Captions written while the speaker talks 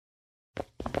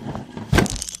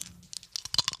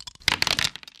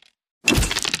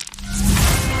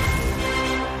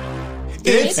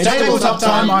It's tabletop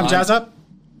time. I'm Jazza.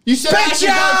 You said I should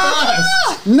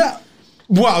go first. No.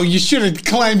 Well, you should have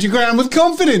claimed your ground with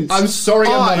confidence. I'm sorry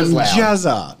I'm not as loud.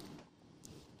 Jazza.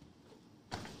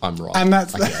 I'm right. And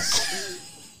that's I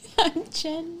guess. I'm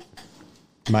Jen.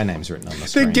 My name's written on the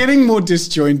screen. They're getting more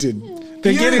disjointed.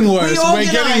 They're getting worse. We're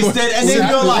getting worse. And then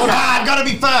you're like, I've got to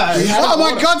be first. Oh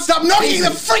my God, stop knocking the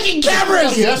freaking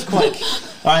cameras! Earthquake.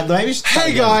 All right, maybe just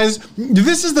Hey guys,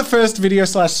 this is the first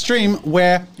video/stream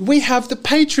where we have the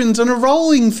patrons on a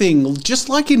rolling thing, just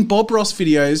like in Bob Ross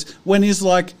videos when he's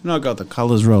like, no, I got the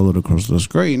colours rolling across the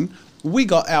screen. We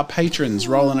got our patrons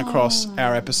rolling across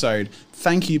our episode.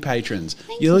 Thank you, patrons.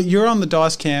 You're on the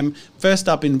Dice Cam, first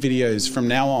up in videos from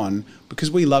now on,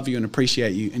 because we love you and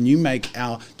appreciate you, and you make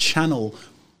our channel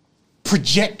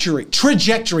trajectory,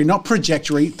 not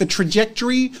projectory, the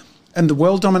trajectory and the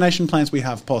world domination plans we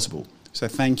have possible. So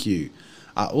thank you.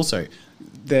 Also,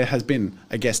 there has been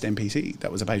a guest NPC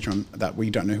that was a patron that we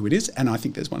don't know who it is, and I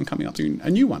think there's one coming up soon, a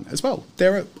new one as well.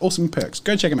 There are awesome perks.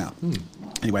 Go check them out.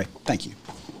 Anyway, thank you.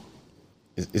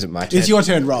 Is it my turn? It's your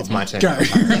turn, Rob. It's my turn. Go.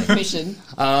 Mission.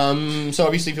 So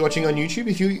obviously if you're watching on YouTube,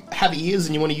 if you have ears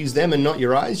and you want to use them and not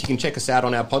your eyes, you can check us out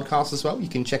on our podcast as well. You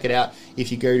can check it out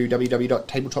if you go to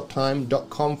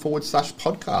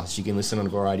www.tabletoptime.com/podcast. You can listen on a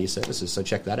variety of services, so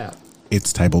check that out.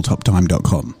 It's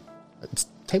tabletoptime.com. It's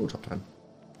Tabletop Time.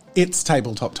 It's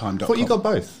tabletoptime.com. I thought you got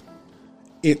both.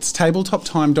 It's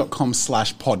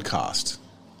tabletoptime.com/podcast.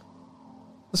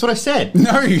 That's what I said.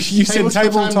 No, you said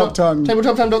tabletop time.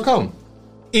 Tabletoptime.com.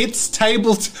 It's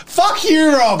fuck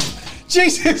you, Rob.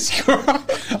 Jesus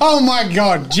Christ. Oh my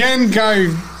God. Jen,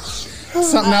 go.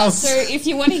 Something else. So if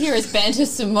you want to hear us banter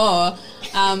some more,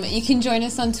 you can join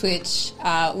us on Twitch.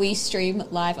 We stream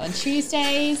live on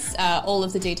Tuesdays. All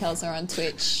of the details are on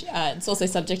Twitch. It's also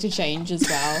subject to change as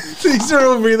well. These are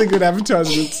all really good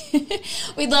advertisements.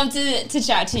 We'd love to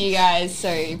chat to you guys,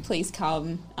 so please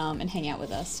come and hang out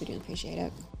with us. We do appreciate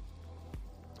it.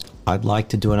 I'd like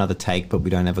to do another take, but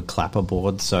we don't have a clapper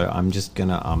board, so I'm just going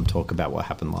to talk about what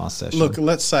happened last session. Look,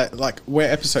 let's say,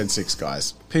 we're episode 6,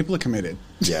 guys. People are committed.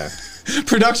 Yeah.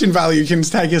 Production value can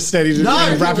take a steady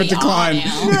rapid decline.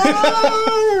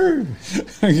 No!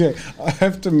 Okay, I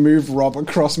have to move Rob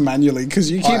across manually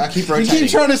because you keep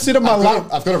trying to sit on my lap.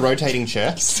 I've got a rotating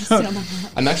chair. Sit on my lap.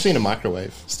 I'm actually in a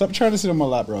microwave. Stop trying to sit on my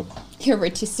lap, Rob. You're a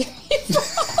rotisserie.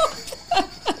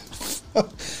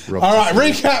 All right,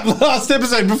 recap last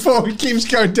episode before it keeps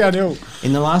going downhill.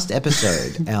 In the last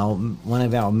episode, one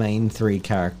of our main 3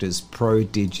 characters,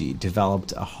 Prodigy,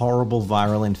 developed a horrible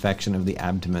viral infection of the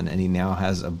abdomen, and he now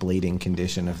has a bleeding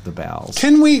condition of the bowels.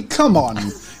 Come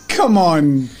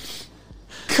on.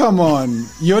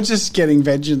 You're just getting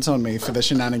vengeance on me for the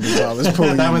shenanigans I was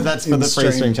pulling. That's for the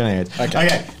free stream shenanigans.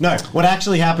 Okay. No, what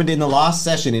actually happened in the last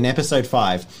session in episode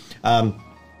 5...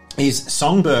 is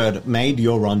Songbird made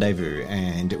your rendezvous,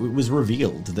 and it was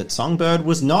revealed that Songbird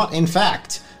was not, in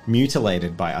fact,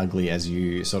 mutilated by Ugly as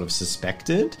you sort of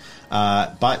suspected,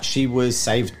 but she was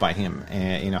saved by him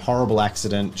in a horrible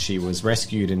accident. She was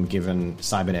rescued and given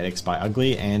cybernetics by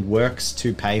Ugly and works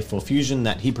to pay for fusion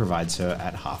that he provides her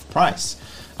at half price.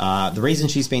 The reason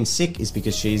she's been sick is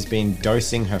because she's been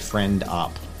dosing her friend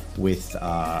up with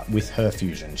her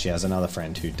fusion. She has another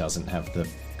friend who doesn't have the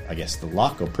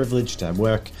luck or privilege to have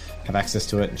access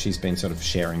to it, and she's been sort of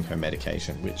sharing her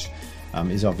medication, which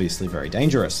is obviously very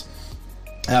dangerous.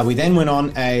 We then went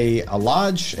on a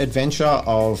large adventure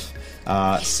of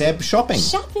Seb shopping.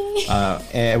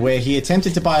 Where he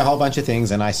attempted to buy a whole bunch of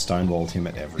things, and I stonewalled him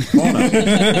at every corner.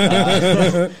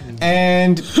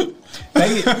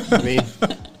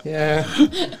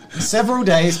 Several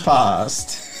days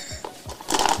passed,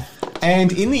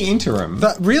 and in the interim...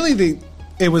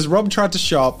 It was Rob tried to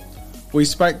shop. We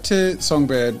spoke to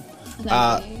Songbird.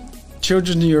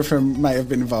 Children in Eurofilm may have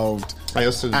been involved. We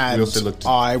also looked.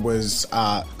 I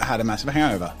had a massive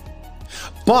hangover.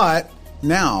 But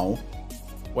now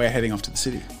we're heading off to the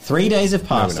city. 3 days have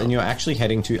passed, and you're actually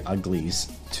heading to Ugly's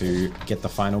to get the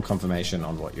final confirmation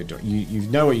on what you're doing. You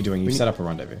know what you're doing. You've set up a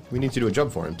rendezvous. We need to do a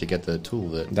job for him to get the tool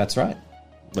That's right.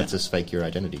 lets us fake your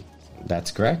identity.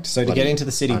 That's correct. So to get into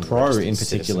the city, Pro in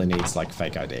particular needs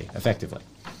fake ID, effectively.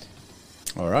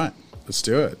 All right, let's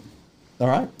do it. All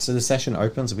right, so the session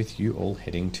opens with you all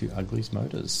heading to Ugly's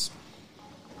Motors.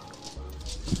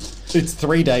 It's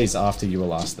 3 days after you were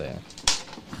last there.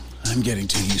 I'm getting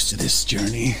too used to this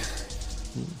journey.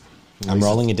 I'm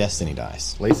rolling a destiny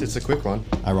dice. At least it's a quick one.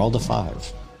 I rolled a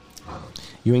 5.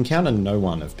 You encounter no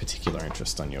one of particular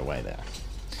interest on your way there.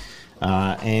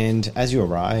 And as you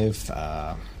arrive,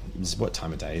 what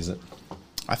time of day is it?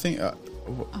 I think.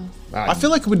 I feel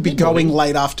like it would be going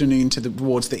late afternoon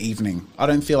towards the evening. I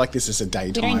don't feel like this is a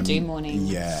daytime. We don't do morning.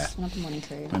 Yeah. We're not the morning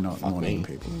crew. We're not morning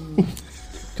people.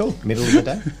 Cool. Middle of the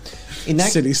day. In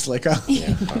that City slicker.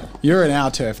 You're in our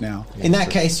turf now. In that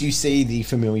case, you see the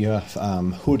familiar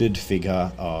hooded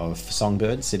figure of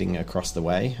Songbird sitting across the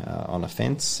way on a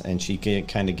fence, and she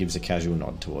kind of gives a casual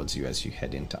nod towards you as you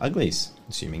head into Uglies,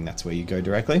 assuming that's where you go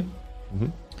directly. Mm-hmm.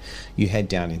 You head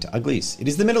down into Uglies. It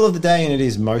is the middle of the day, and it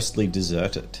is mostly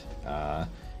deserted.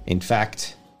 In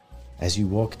fact, as you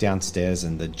walk downstairs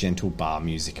and the gentle bar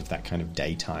music of that kind of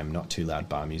daytime, not too loud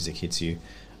bar music hits you,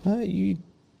 you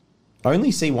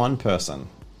only see one person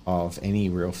of any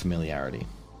real familiarity.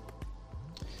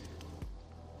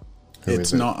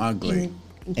 It's not ugly.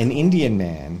 An Indian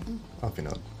man Probably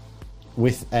not.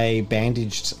 with a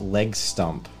bandaged leg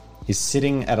stump is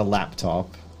sitting at a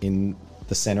laptop in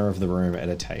the center of the room at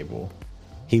a table.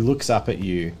 He looks up at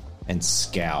you and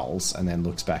scowls and then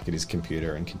looks back at his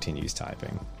computer and continues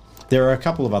typing. There are a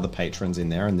couple of other patrons in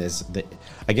there, and there's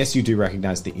I guess you do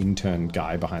recognize the intern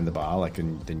guy behind the bar, like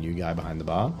the new guy behind the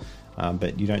bar.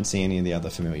 But you don't see any of the other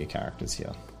familiar characters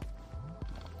here.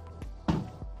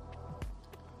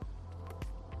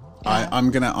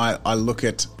 I look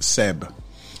at Seb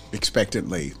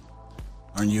expectantly.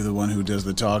 Aren't you the one who does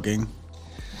the talking?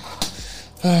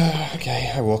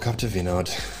 Okay, I walk up to Vinod.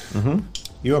 Mm-hmm.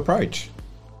 You approach.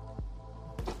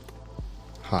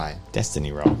 Hi.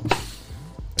 Destiny roll.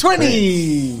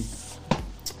 20!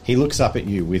 He looks up at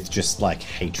you with just like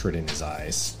hatred in his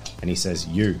eyes, and he says,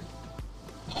 "You."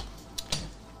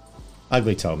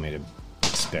 Ugly told me to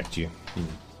expect you.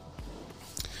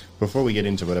 Before we get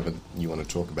into whatever you want to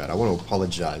talk about, I want to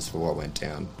apologize for what went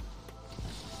down.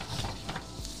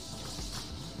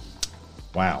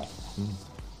 Wow.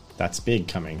 That's big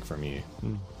coming from you.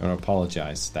 I want to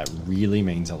apologize. That really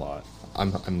means a lot.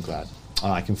 I'm glad.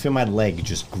 I can feel my leg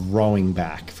just growing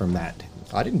back from that.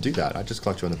 I didn't do that. I just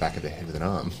clocked you on the back of the head with an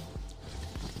arm.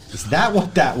 Is that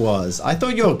what that was? I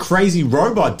thought your crazy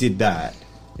robot did that.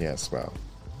 Yes, well.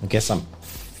 I guess I'm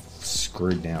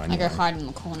screwed now. Anyway. I go hide in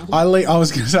the corner. I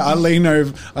was going to say, I lean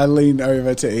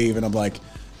over to Eve and I'm like,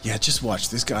 yeah, just watch.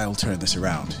 This guy will turn this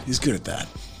around. He's good at that.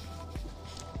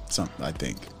 I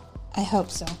think. I hope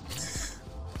so.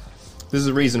 There's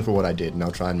a reason for what I did, and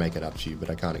I'll try and make it up to you, but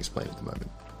I can't explain at the moment.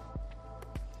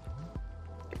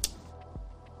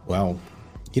 Well,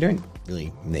 you don't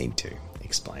really need to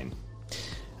explain.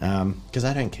 Because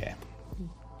I don't care.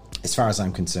 As far as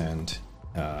I'm concerned,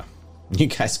 you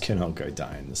guys can all go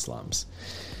die in the slums.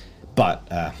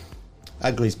 But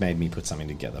Ugly's made me put something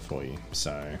together for you.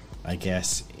 So I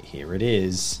guess here it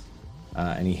is.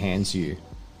 And he hands you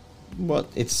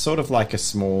it's sort of like a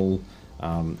small...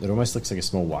 it almost looks like a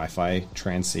small Wi-Fi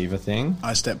transceiver thing.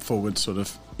 I step forward, sort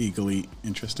of eagerly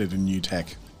interested in new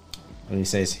tech. And he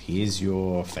says, "Here's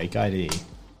your fake ID."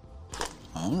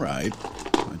 All right.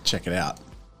 I'll check it out.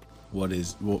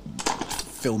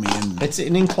 Fill me in. It's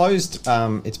an enclosed...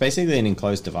 it's basically an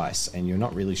enclosed device, and you're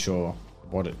not really sure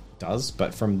what it does,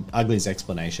 but from Ugly's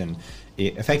explanation,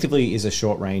 it effectively is a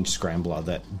short-range scrambler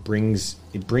that brings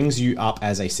you up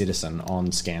as a citizen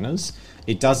on scanners.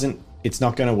 It's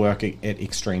not going to work at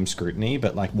extreme scrutiny,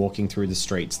 but like walking through the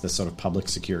streets, the sort of public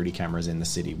security cameras in the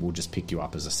city will just pick you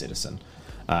up as a citizen.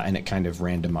 And it kind of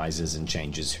randomizes and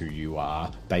changes who you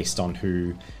are based on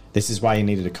who... This is why you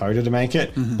needed a coder to make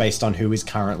it, based on who is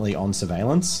currently on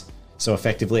surveillance. So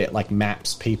effectively it like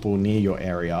maps people near your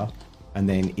area, and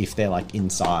then if they're like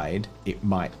inside, it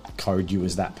might code you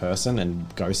as that person and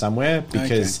go somewhere,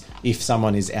 because if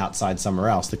someone is outside somewhere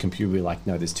else, the computer will be like,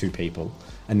 no, there's two people.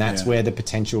 And that's where the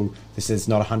potential, this is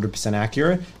not 100%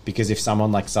 accurate, because if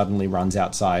someone like suddenly runs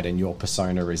outside and your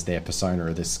persona is their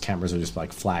persona, this cameras will just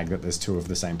like flag that there's two of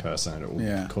the same person, and it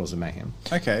will cause a mayhem.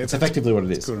 Okay. It's effectively what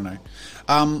it is. It's good to know.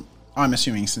 I'm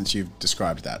assuming since you've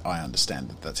described that, I understand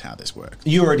that that's how this works.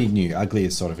 You already knew. Ugly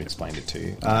had sort of explained it to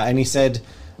you. And he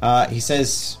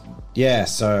says, yeah,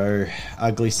 so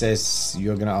Ugly says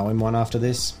you're going to owe him one after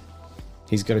this.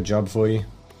 He's got a job for you.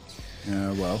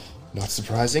 Yeah, well. Not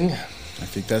surprising. I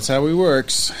think that's how he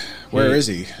works. Where is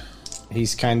he?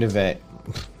 He's kind of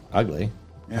Ugly.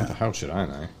 Yeah. What the hell should I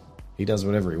know? He does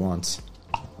whatever he wants.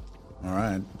 All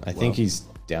right. I think he's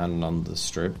down on the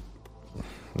strip.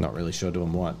 Not really sure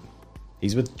doing what.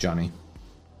 He's with Johnny.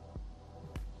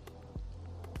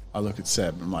 I look at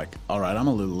Seb. I'm like, all right, I'm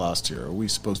a little lost here. Are we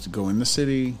supposed to go in the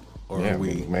city, or are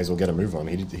we? May as well get a move on.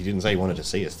 He didn't say he wanted to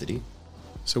see us, did he?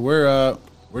 So we're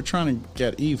trying to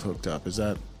get Eve hooked up. Is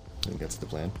that? I think that's the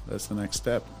plan. That's the next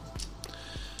step.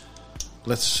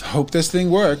 Let's hope this thing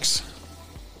works.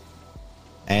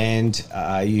 And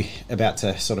are you about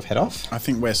to sort of head off? I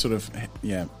think we're sort of,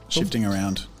 shifting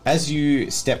around. As you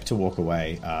step to walk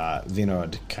away,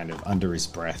 Vinod, kind of under his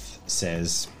breath,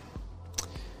 says,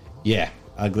 yeah,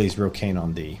 Ugly's real keen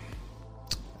on the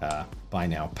buy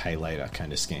now, pay later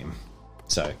kind of scheme.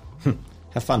 So,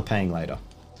 have fun paying later.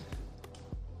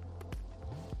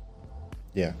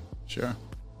 Yeah. Sure.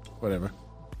 Whatever.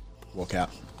 Walk out.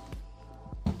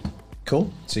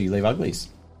 Cool. So you leave Ugly's.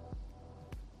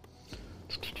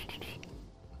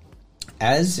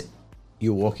 As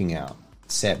you're walking out,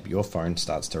 Seb, your phone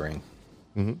starts to ring.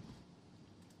 Mm-hmm.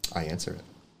 I answer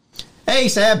it. Hey,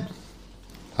 Seb.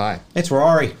 Hi. It's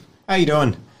Rory. How you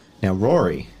doing? Now,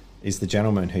 Rory is the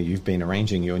gentleman who you've been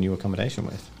arranging your new accommodation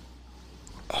with.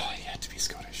 Oh, he had to be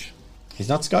Scottish. He's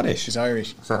not Scottish. She's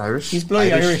Irish. Is that Irish? He's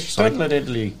bloody Irish. Sorry.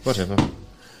 Totally. Whatever.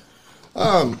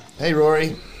 Hey,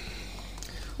 Rory.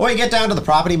 Oh, you get down to the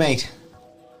property, mate.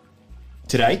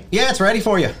 Today? Yeah, it's ready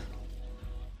for you.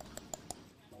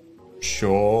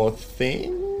 Sure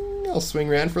thing. I'll swing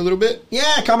around for a little bit.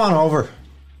 Yeah, come on over.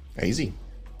 Easy.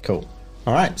 Cool.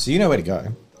 All right, so you know where to go.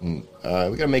 We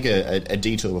got to make a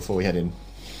detour before we head in.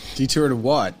 Detour to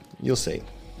what? You'll see.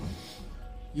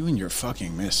 You and your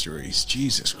fucking mysteries.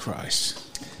 Jesus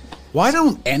Christ. Why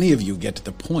don't any of you get to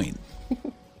the point?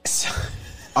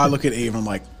 I look at Eve and I'm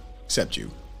like, except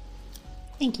you.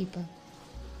 Thank you, bro.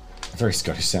 Very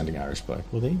Scottish sounding Irish bloke.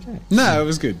 Well, there you go. No, it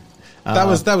was good. That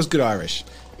was good Irish.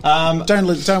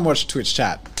 Don't watch Twitch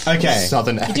chat. Okay.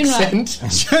 Southern doing well. accent.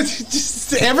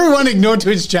 Just everyone ignore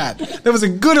Twitch chat. That was a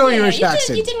good Irish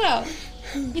accent. You did well.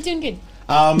 You're doing good.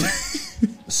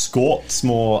 Scort's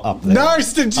more up there. No,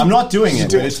 I'm not doing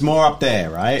it, but it's more up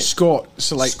there, right? Scott.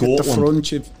 So like at the Scotland.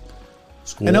 front. You've,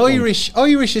 Scotland. and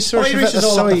Irish is sort of Irish at the is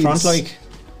all up the front, sides. like.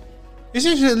 Is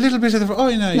it a little bit of the? Oh,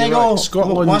 no, you're go. right.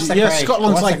 Scotland. What's the crack?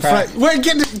 Scotland's What's like. the crack?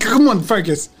 Wait, come on,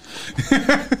 focus.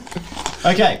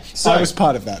 Okay, so I was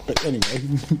part of that, but anyway.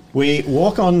 we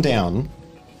walk on down.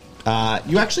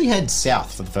 You actually head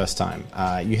south for the first time.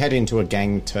 You head into a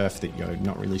gang turf that you're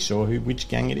not really sure which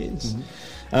gang it is.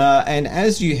 And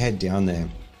as you head down there,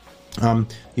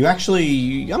 you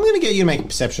actually... I'm going to get you to make a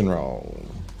perception roll.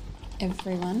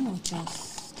 Everyone or just...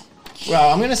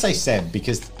 Well, I'm going to say Seb,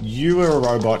 because you are a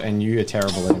robot and you are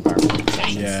terrible at environmental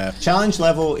perceptions. Yeah. Challenge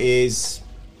level is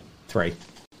 3.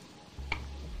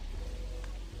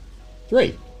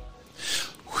 3.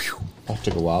 That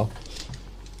took a while.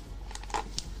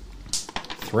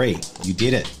 3. You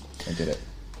did it. I did it.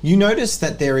 You notice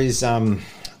that there is a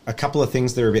couple of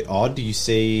things that are a bit odd. You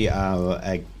see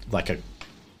a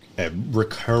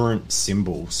recurrent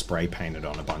symbol spray painted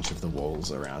on a bunch of the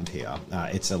walls around here.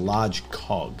 It's a large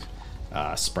cog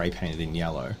spray painted in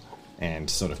yellow, and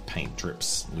sort of paint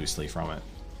drips loosely from it.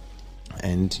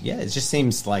 And yeah, it just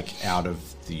seems like out of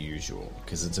the usual,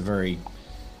 because it's a very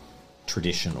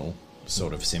traditional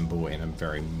sort of symbol in a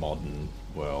very modern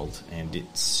world, and it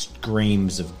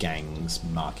screams of gangs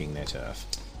marking their turf.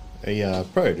 Hey,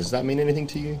 Pro, does that mean anything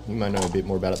to you? You might know a bit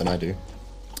more about it than I do.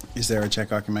 Is there a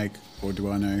check I can make, or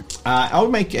do I know? I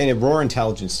would make a raw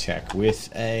intelligence check with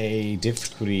a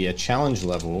difficulty, a challenge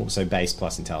level, so base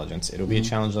plus intelligence. It'll be a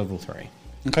challenge level 3.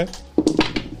 Okay.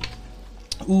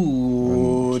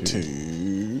 Ooh,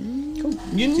 2. Cool.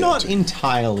 You're not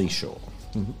entirely sure.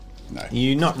 No.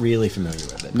 You're not really familiar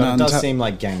with it, but No, it does seem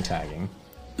like gang tagging.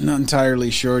 Not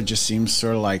entirely sure. It just seems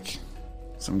sort of like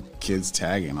some kids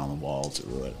tagging on the walls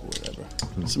or whatever.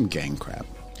 Some gang crap.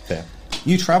 Fair.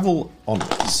 You travel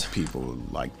onwards. People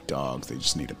like dogs. They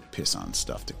just need to piss on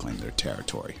stuff to claim their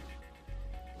territory.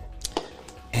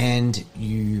 And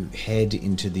you head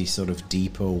into these sort of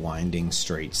deeper, winding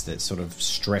streets that sort of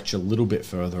stretch a little bit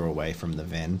further away from the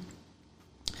Ven.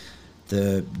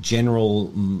 The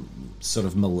general sort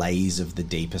of malaise of the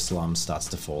deeper slums starts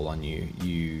to fall on you.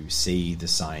 You see the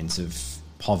signs of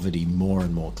poverty more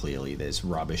and more clearly. There's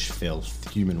rubbish, filth,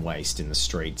 human waste in the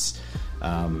streets.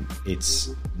 It's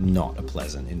not a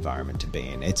pleasant environment to be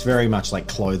in. It's very much like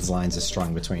clotheslines are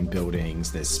strung between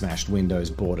buildings. There's smashed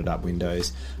windows, boarded up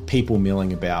windows, people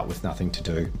milling about with nothing to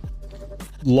do.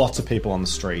 Lots of people on the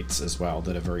streets as well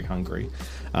that are very hungry.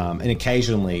 And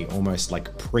occasionally, almost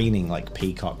like preening like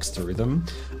peacocks through them,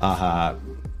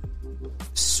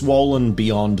 swollen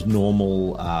beyond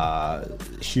normal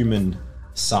human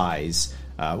size,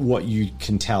 what you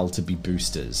can tell to be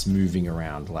boosters moving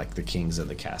around like the kings of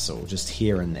the castle, just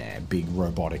here and there, big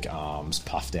robotic arms,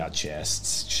 puffed out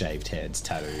chests, shaved heads,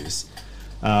 tattoos.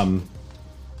 And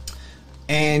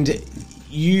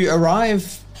you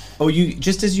arrive, or you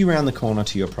just as you round the corner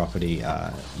to your property,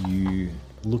 you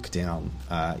look down,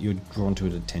 you're drawn to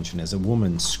attention as a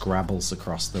woman scrabbles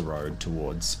across the road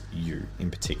towards you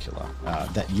in particular.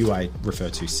 That you I refer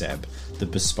to, Seb, the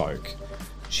bespoke.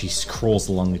 She crawls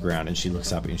along the ground and she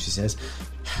looks up at you and she says,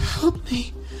 help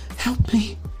me,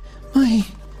 I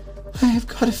have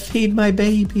got to feed my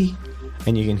baby.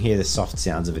 And you can hear the soft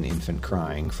sounds of an infant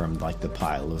crying from like the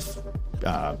pile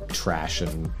of trash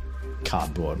and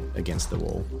cardboard against the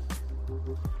wall.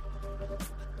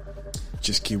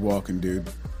 Just keep walking, dude.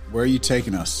 Where are you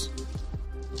taking us?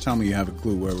 Tell me you have a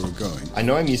clue where we're going. I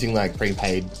know I'm using like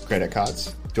prepaid credit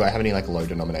cards. Do I have any like low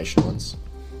denomination ones?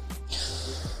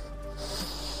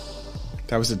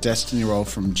 That was a destiny roll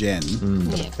from Jen.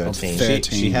 Yeah. 13. 13.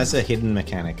 She has a hidden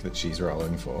mechanic that she's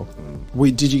rolling for.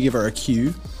 Did you give her a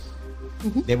Q?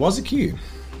 There was a queue.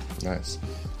 Nice.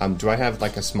 Do I have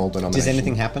like a small denomination? Does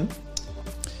anything happen?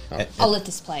 I'll let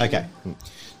this play. Okay.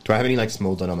 Do I have any like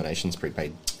small denominations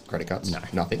prepaid credit cards? No.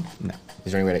 Nothing? No.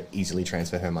 Is there any way to easily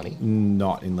transfer her money?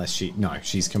 Not unless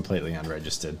she's completely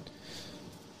unregistered.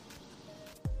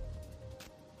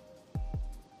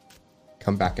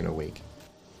 Come back in a week.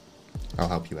 I'll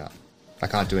help you out. I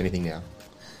can't do anything now.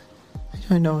 I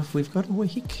don't know if we've got a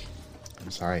week.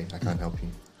 I'm sorry, I can't help you.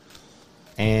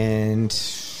 And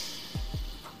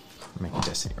make a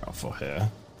destiny roll for her.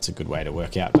 It's a good way to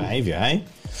work out behavior, eh?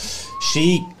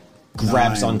 She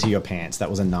grabs 9. onto your pants. That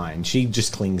was a 9. She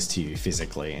just clings to you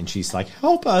physically and she's like,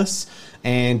 help us.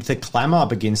 And the clamour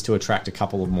begins to attract a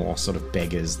couple of more sort of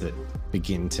beggars that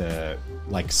begin to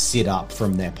like sit up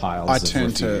from their piles. I of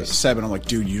turn to refuse. Seb and I'm like,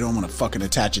 dude, you don't want to fucking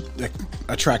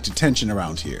attract attention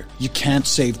around here. You can't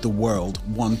save the world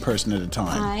one person at a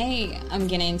time. I am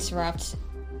going to interrupt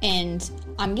and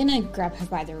I'm going to grab her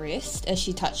by the wrist as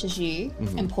she touches you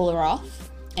and pull her off.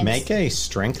 And Make a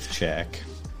strength check.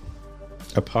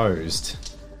 Opposed.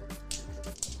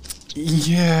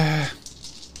 Yeah.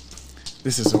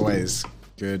 This is always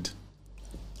good.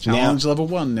 Challenge level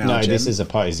 1 now. No, Jen. this is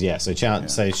opposed. Yeah, so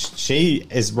so she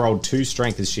has rolled 2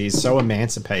 strength as she is so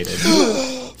emancipated.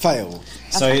 Fail.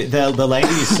 So the lady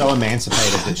is so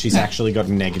emancipated that she's actually got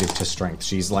a negative to strength.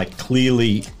 She's like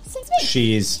clearly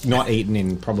she is not eaten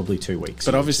in probably 2 weeks.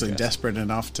 But obviously Yes. desperate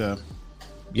enough to...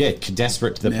 Yeah,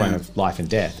 desperate to the point of life and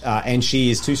death. And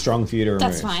she is too strong for you to remove.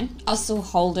 that's fine. I'll still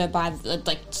hold her by,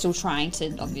 still trying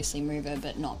to obviously move her,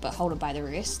 but hold her by the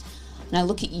wrist. And I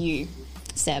look at you,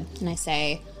 Seb, and I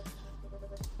say,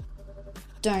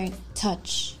 don't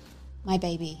touch my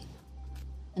baby.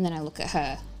 And then I look at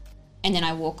her, and then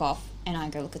I walk off, and I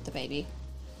go look at the baby.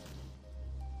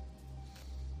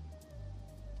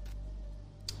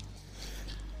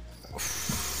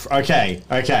 Okay.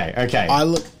 I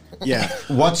look... Yeah.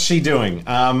 What's she doing?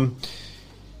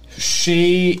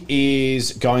 She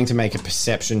is going to make a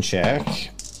perception check,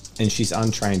 and she's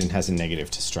untrained and has a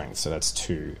negative to strength, so that's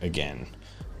 2 again.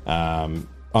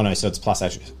 Oh no, so it's plus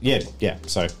actually. Yeah.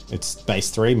 So it's base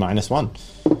 3 minus 1.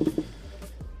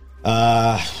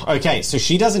 Okay, so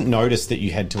she doesn't notice that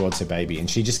you head towards her baby, and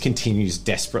she just continues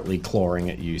desperately clawing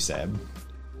at you, Seb.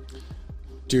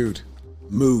 Dude,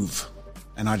 move.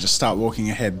 And I just start walking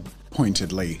ahead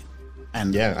pointedly.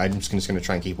 And Yeah, I'm just going to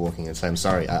try and keep walking and say, I'm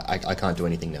sorry, I can't do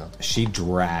anything now. She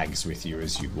drags with you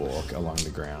as you walk along the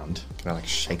ground. Can I like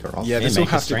shake her off? Yeah, this will Make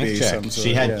a have to strength be check. some sort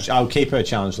She of... had. yeah. I'll keep her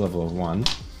challenge level of 1.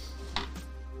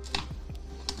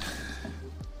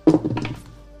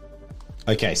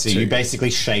 Okay, so you basically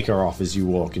shake her off as you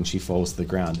walk and she falls to the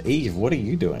ground. Eve, what are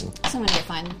you doing? So I'm going to go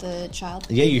find the child.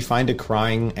 Yeah, you find a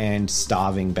crying and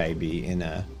starving baby in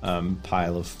a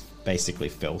pile of basically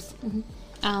filth.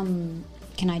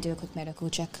 Can I do a quick medical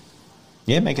check?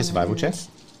 Yeah, make a survival check.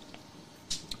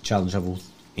 Challenge level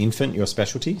infant, your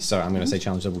specialty. So I'm going to say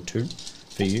challenge level 2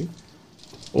 for you.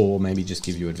 Or maybe just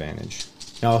give you advantage.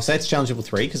 Now, I'll say it's challenge level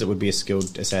 3 because it would be a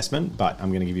skilled assessment, but I'm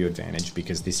going to give you advantage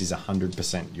because this is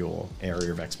 100% your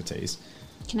area of expertise.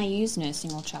 Can I use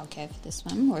nursing or childcare for this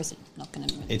one, or is it not going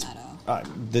to really It's matter?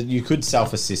 you could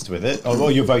self-assist with it,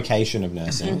 or your vocation of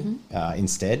nursing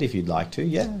instead, if you'd like to.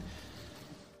 Yeah,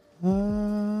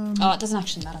 Oh, it doesn't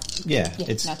actually matter. yeah. Yeah,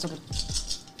 It's no, it's all good.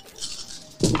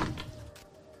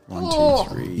 1,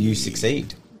 2, 3. you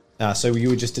succeed. So you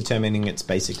were just determining its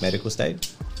basic medical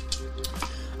state.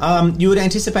 You would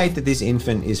anticipate that this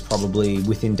infant is probably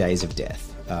within days of death.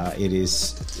 It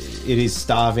is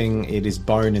starving. It is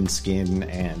bone and skin,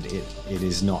 and it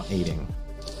is not eating.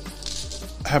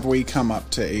 Have we come up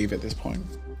to Eve at this point?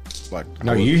 Like,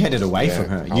 No, you headed away Yeah, from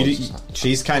her. I was-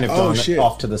 She's kind of Oh, gone shit.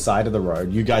 off to the side of the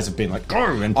road. You guys have been like, go!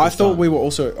 And I pushed thought on. we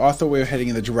were heading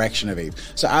in the direction of Eve.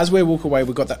 So as we walk away,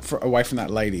 we got that away from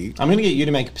that lady. I'm going to get you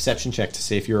to make a perception check to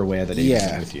see if you're aware that Eve's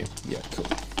Yeah. with you. Yeah, cool.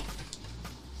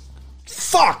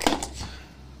 Fuck!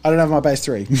 I don't have my base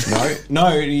 3.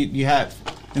 No, you have.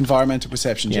 Environmental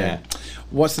perception, Yeah.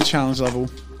 What's the challenge level?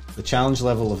 The challenge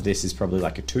level of this is probably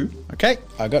like a 2. Okay,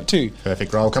 I got 2.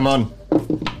 Perfect roll. Come on.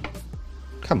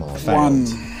 Come on. 1.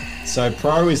 So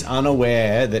Pro is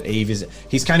unaware that Eve is...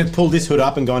 He's kind of pulled his hood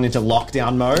up and gone into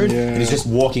lockdown mode. Yeah. And he's just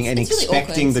walking and It's really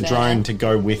expecting awkward, the fair. drone to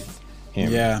go with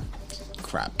him. Yeah.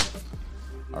 Crap.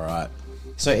 All right.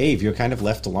 So Eve, you're kind of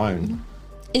left alone.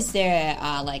 Is there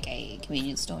like a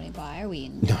convenience store nearby? Are we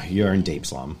in? No, you're in deep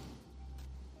slum.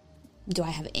 Do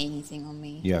I have anything on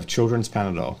me? You have children's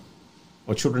Panadol.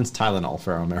 Or children's Tylenol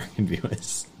for our American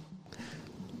viewers.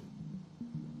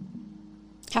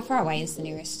 How far away is the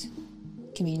nearest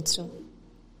convenience store?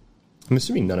 I'm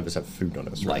assuming none of us have food on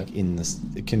us, right? Like in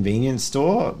the convenience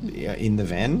store, in the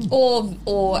van.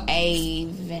 Or a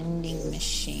vending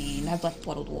machine. I have like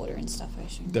bottled water and stuff, I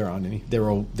assume. There aren't any.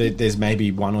 There's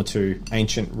maybe 1 or 2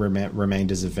 ancient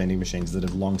remainders of vending machines that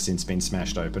have long since been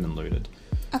smashed open and looted.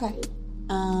 Okay.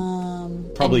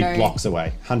 Probably and no- blocks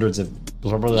away. Probably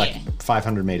Yeah. like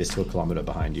 500 meters to a kilometer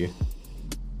behind you.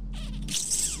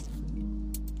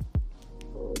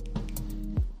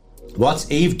 What's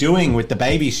Eve doing with the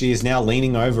baby she is now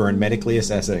leaning over and medically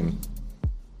assessing?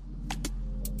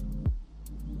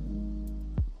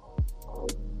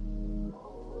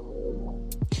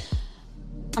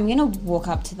 I'm gonna walk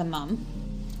up to the mum.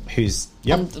 Who's...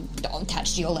 Yep.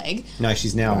 Attached to your leg, No,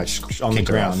 she's now No, just on the kick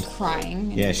her ground. off.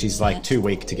 crying. Yeah, she's like too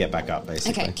weak to get back up,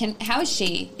 basically. Okay. How is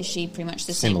she? Is she pretty much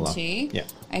the Similar. same too? Yeah.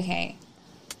 Okay.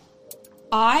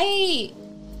 I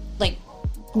like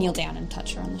kneel down and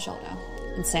touch her on the shoulder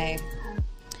and say,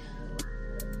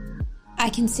 "I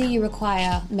can see you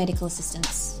require medical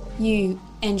assistance. You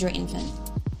and your infant."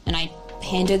 And I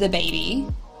hand her the baby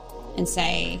and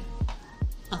say,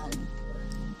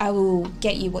 "I will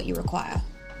get you what you require."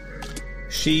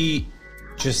 She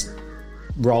just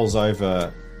rolls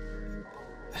over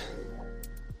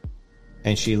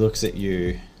and she looks at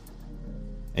you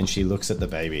and she looks at the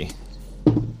baby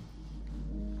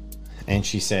and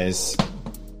she says,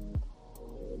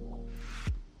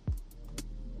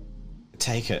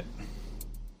 "Take it."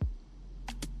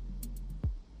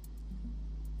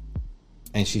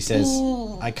 And she says,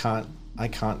 I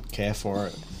can't care for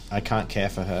it. I can't care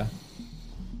for her.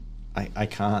 I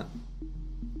can't.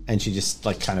 And she just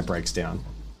like kind of breaks down.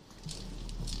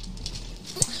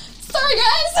 Sorry,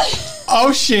 guys.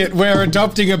 Oh shit, we're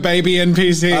adopting a baby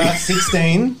NPC.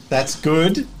 16. That's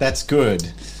good. That's good.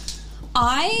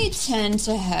 I turn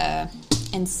to her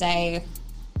and say,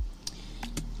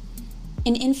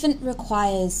 "An infant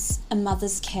requires a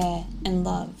mother's care and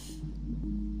love.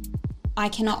 I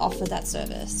cannot offer that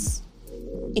service.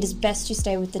 It is best you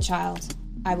stay with the child.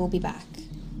 I will be back."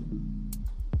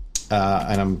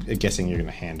 And I'm guessing you're going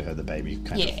to hand her the baby.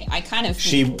 Yeah, I kind of.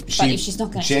 She but if she's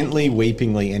not going to gently,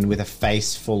 weepingly, and with a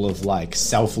face full of like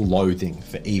self-loathing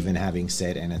for even having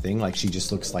said anything. Like she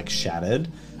just looks like shattered.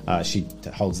 She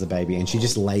holds the baby and she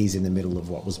just lays in the middle of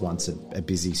what was once a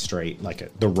busy street,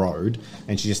 like the road,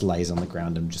 and she just lays on the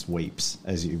ground and just weeps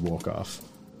as you walk off.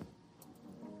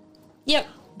 Yep.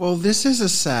 Well, this is a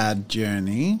sad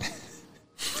journey.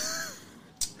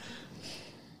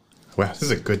 Wow, this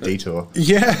is a good detour.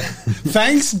 Yeah.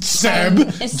 Thanks, Seb.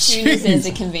 As soon as there's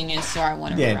a convenience store, I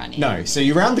want to Yeah, run in. no. So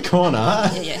you round the corner.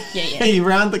 Yeah. You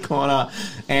round the corner,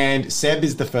 and Seb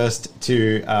is the first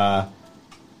to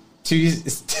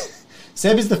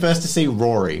Seb is the first to see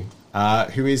Rory,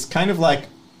 who is kind of like,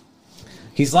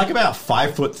 he's like about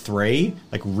 5'3",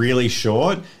 like really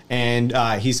short, and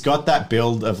he's got that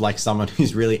build of like someone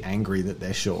who's really angry that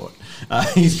they're short.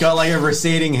 He's got like a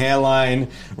receding hairline,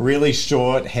 really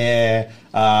short hair,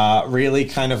 really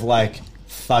kind of like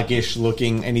thuggish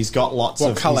looking, and he's got lots of...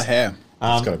 What colour hair?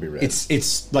 It's got to be red.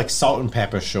 It's like salt and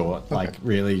pepper short, like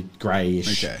really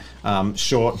greyish. Okay.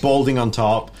 Short, balding on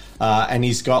top, and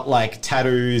he's got like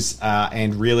tattoos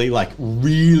and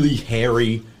really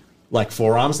hairy like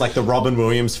forearms, like the Robin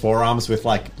Williams forearms with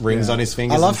like rings on his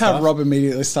fingers. I love and how stuff. Rob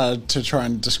immediately started to try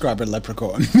and describe a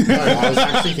leprechaun. No, I was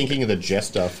actually thinking of the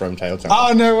jester from Telltale.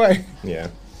 Oh, no way. Yeah.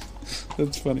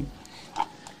 That's funny.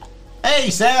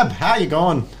 Hey Seb, how you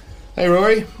going? Hey,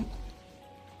 Rory.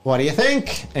 What do you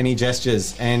think? And he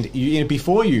gestures, and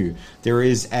before you there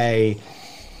is a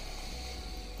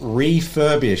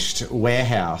refurbished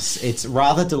warehouse. It's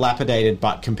rather dilapidated,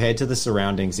 but compared to the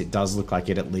surroundings, it does look like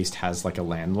it at least has like a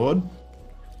landlord.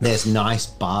 There's nice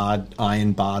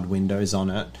iron barred windows on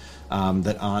it.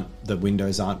 The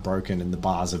windows aren't broken and the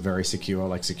bars are very secure,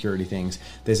 like security things.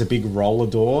 There's a big roller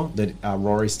door that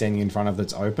Rory's standing in front of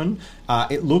that's open.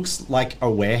 It looks like a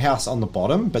warehouse on the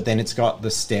bottom, but then it's got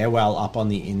the stairwell up on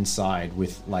the inside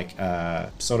with like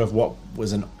sort of what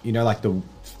was like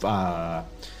the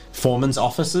foreman's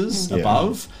offices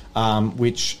above,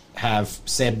 which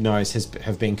Seb knows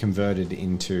have been converted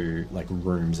into like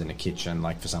rooms and a kitchen,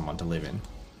 like for someone to live in.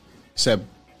 Seb,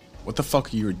 what the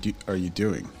fuck are you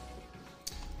doing?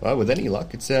 Well, with any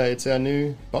luck, it's our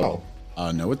new bottle.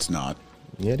 No, it's not.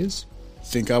 Yeah, it is.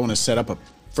 Think I want to set up a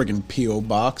friggin' P.O.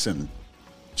 box and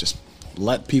just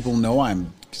let people know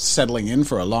I'm settling in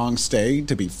for a long stay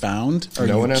to be found? Are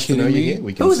no you one has to kidding know me? you're here.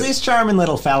 We can Who's this charming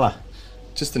little fella?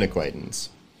 Just an acquaintance.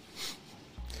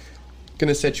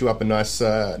 Gonna set you up a nice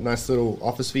little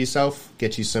office for yourself.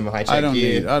 Get you some high tech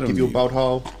gear. Give you a bolt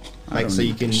hole. Make so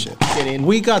you can get in.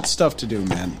 We got stuff to do,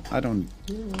 man.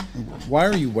 Why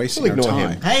are you wasting our We'll ignore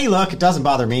time? him. Hey, look, it doesn't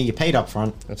bother me. You paid up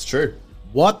front. That's true.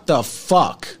 What the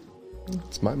fuck?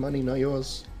 It's my money, not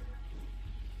yours.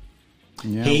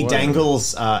 Yeah, He whatever.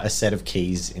 dangles a set of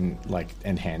keys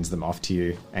and hands them off to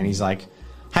you, and he's like,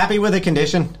 "Happy with the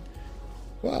condition?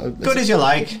 Well, Good as you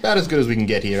like. About as good as we can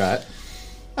get here, right?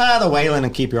 The whaling will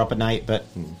keep you up at night, but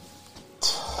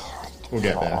We'll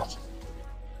get there.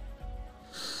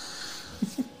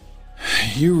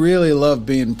 You really love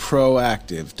being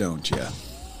proactive, don't you?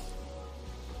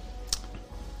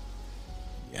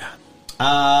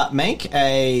 Yeah. make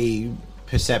a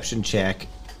perception check,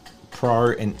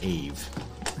 Pro and Eve.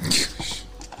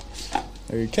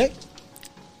 Okay.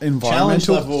 Challenge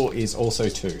Environmental level is also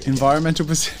 2. Environmental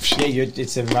perception. Yeah,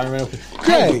 it's environmental.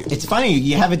 Great. It's funny.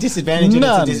 You have a disadvantage and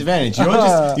None. it's a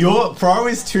disadvantage. Your Pro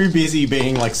is too busy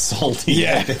being like salty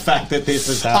at the fact that this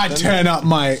has I happened. turn up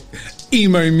my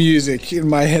emo music in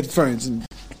my headphones and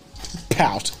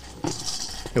pout.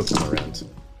 He'll come around.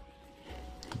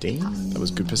 Damn. That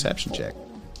was a good perception check.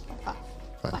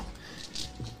 Fine.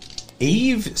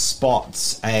 Eve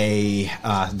spots the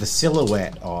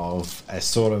silhouette of a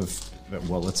sort of,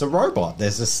 well, it's a robot.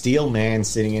 There's a steel man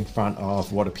sitting in front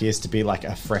of what appears to be like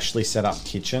a freshly set up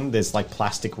kitchen. There's like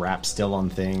plastic wrap still on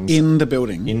things In the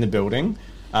building. in the building.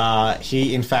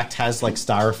 He in fact has like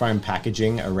styrofoam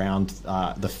packaging around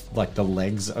the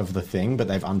legs of the thing, but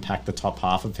they've unpacked the top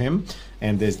half of him.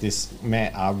 And there's this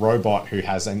robot who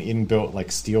has an inbuilt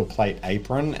like steel plate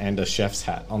apron and a chef's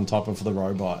hat on top of the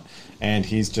robot. And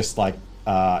he's just like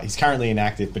he's currently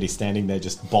inactive, but he's standing there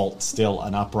just bolt still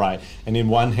and upright. And in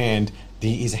one hand,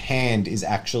 his hand is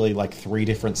actually like 3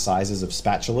 different sizes of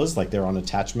spatulas, like they're on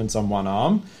attachments on one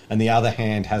arm, and the other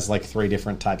hand has like 3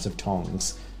 different types of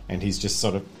tongs. And he's just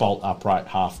sort of bolt upright,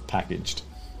 half packaged.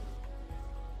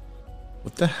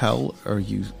 What the hell are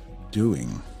you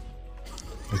doing?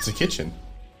 It's a kitchen.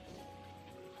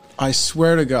 I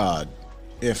swear to God,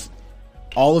 if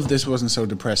all of this wasn't so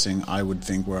depressing, I would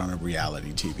think we're on a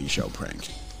reality TV show prank.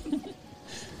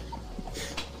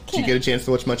 Did you get a chance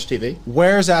to watch much TV?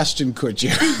 Where's Ashton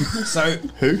Kutcher? So,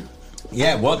 Who?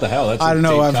 yeah, what the hell? That's I don't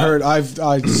know. I've heard. I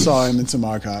saw him in some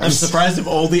I'm archives. surprised of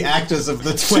all the actors of the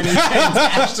 2010s,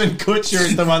 Ashton Kutcher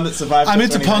is the one that survived. I'm the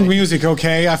into 2010s. punk music.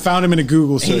 Okay, I found him in a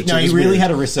Google search. He It was really weird.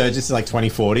 had a resurgence in like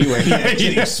 2040 where he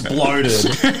actually exploded.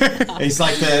 He's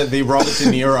like the Robert De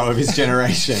Niro of his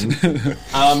generation.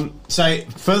 So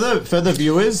for the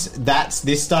viewers,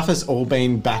 this stuff has all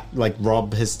been back. Like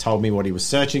Rob has told me what he was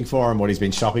searching for and what he's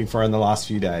been shopping for in the last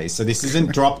few days. So this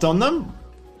isn't dropped on them.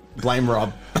 Blame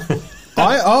Rob.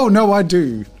 I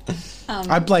do.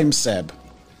 I blame Seb.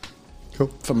 Cool.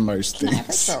 For most Can I have a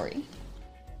things. story?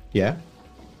 Yeah.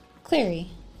 Clary,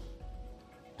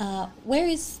 where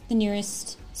is the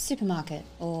nearest supermarket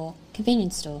or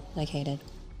convenience store located?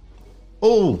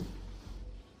 Oh,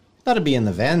 that'd be in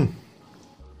the van.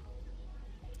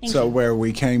 Thank So you. where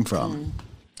we came from.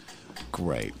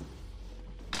 Great.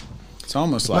 It's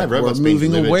almost My like we're robot's being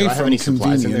moving delivered. away Do I have from any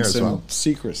supplies in there convenience as and well?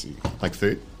 secrecy. Like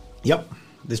food? Yep.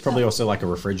 There's probably also like a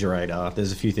refrigerator.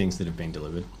 There's a few things that have been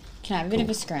delivered. Can I have a bit of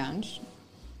a scrounge?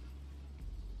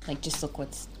 Like, just look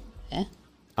what's there.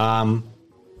 I'm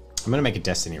going to make a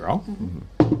destiny roll.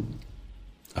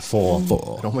 A 4.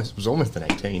 It was almost an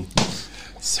 18.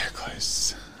 So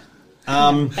close.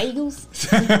 Bagels?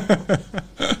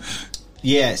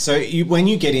 Yeah, so when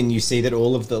you get in, you see that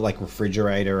all of the like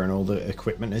refrigerator and all the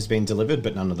equipment has been delivered,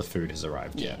 but none of the food has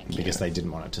arrived yet because they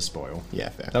didn't want it to spoil. Yeah,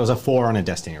 fair. That was a 4 on a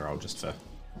destiny roll, just for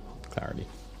clarity.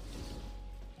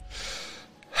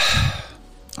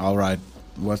 All right.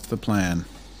 What's the plan?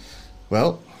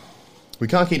 Well, we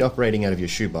can't keep operating out of your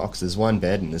shoebox. There's one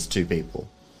bed and there's 2 people.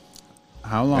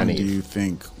 How long And do Eve. you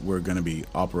think we're going to be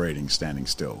operating standing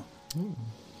still?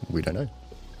 We don't know.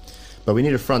 But we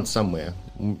need a front somewhere,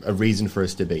 a reason for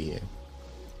us to be here.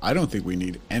 I don't think we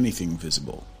need anything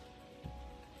visible.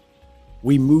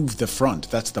 We move the front.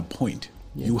 That's the point.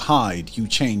 You hide. You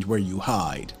change where you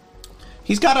hide.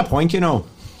 He's got a point, you know.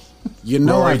 You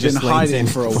know Rory I've been just leans hiding in.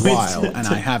 for a while, and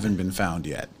I haven't been found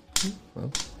yet.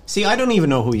 See, I don't even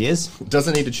know who he is.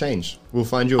 Doesn't need to change. We'll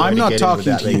find you a way I'm to not get talking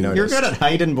in without to being you. noticed. You're good at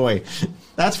hiding, boy.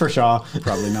 That's for sure.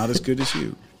 Probably not as good as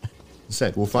you.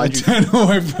 Said, we'll I find you. turn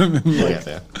away from him. We'll get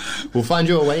there. We'll find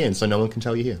you a way in so no one can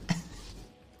tell you here.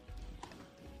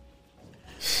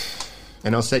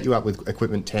 And I'll set you up with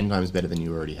equipment 10 times better than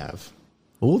you already have.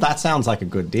 Oh, that sounds like a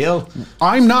good deal.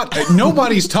 I'm not.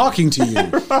 Nobody's talking to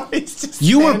you. He's just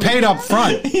You were standing- paid up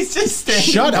front. He's just standing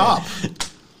Shut there. up.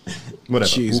 Whatever.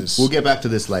 Jesus. We'll get back to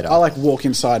this later. I like walk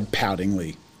inside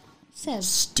poutingly. Seb,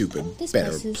 Stupid. This Better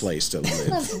place is place to live.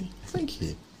 lovely. Thank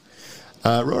you.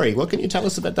 Rory, what can you tell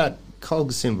us about that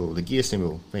cog symbol, the gear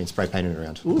symbol, being spray painted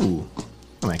around? Ooh,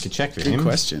 I'll make a check for Good him.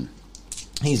 question.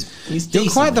 He's You're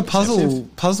quite the decently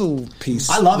perceptive. puzzle piece.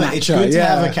 I love it. It's matcher, good to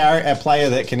yeah. have a player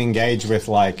that can engage with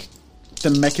like the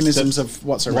mechanisms of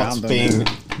what's around them.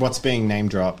 what's being name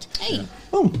dropped. Hey,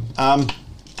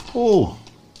 Oh,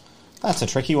 that's a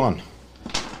tricky one.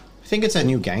 I think it's a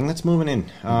new gang that's moving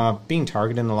in, being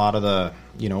targeting a lot of the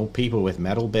people with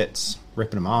metal bits,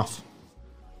 ripping them off.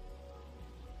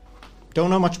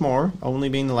 Don't know much more. Only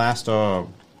been the last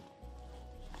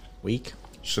week.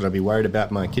 Should I be worried about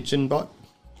my kitchen bot?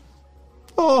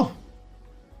 Oh,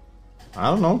 I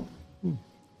don't know.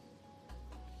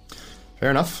 Fair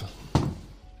enough.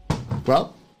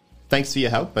 Well, thanks for your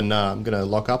help, and I'm going to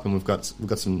lock up, and we've got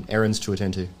some errands to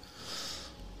attend to.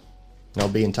 I'll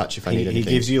be in touch if I need He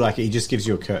anything. he just gives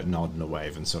you a curt nod and a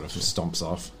wave and sort of stomps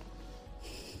off.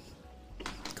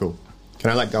 Cool. Can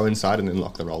I go inside and then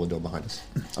lock the roller door behind us?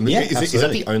 Yeah, is that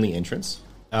absolutely. the only entrance?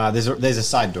 There's a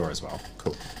side door as well.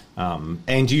 Cool. And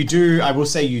I will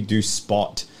say you do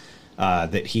spot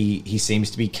that he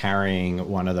seems to be carrying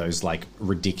one of those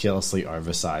ridiculously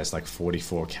oversized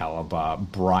 44 caliber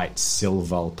bright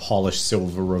silver polished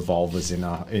silver revolvers in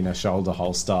a shoulder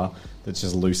holster that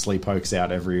just loosely pokes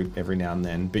out every now and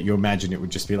then. But you imagine it would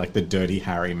just be like the Dirty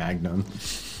Harry Magnum,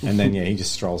 and then he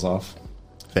just strolls off.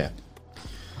 Fair.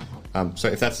 So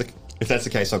if that's the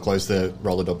case, I'll close the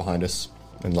roller door behind us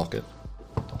and lock it.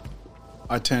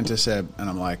 I turn to Seb and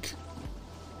I'm like,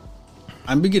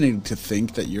 I'm beginning to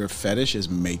think that your fetish is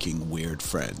making weird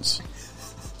friends.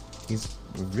 He's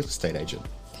a real estate agent.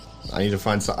 I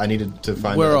needed to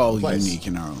find. We're a all place. unique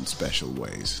in our own special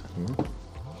ways.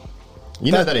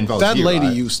 You know that involves that you, lady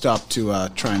right? you stopped to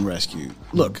try and rescue.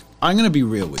 Look, I'm going to be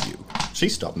real with you. She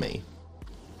stopped me.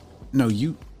 No,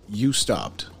 you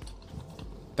stopped.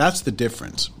 That's the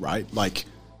difference, right?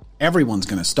 Everyone's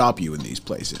going to stop you in these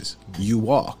places. You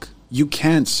walk. You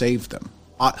can't save them.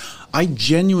 I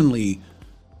genuinely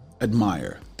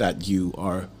admire that you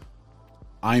are.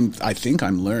 I think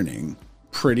I'm learning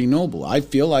pretty noble. I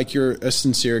feel like you're a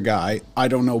sincere guy. I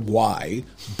don't know why,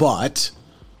 but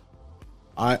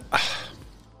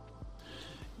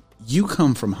you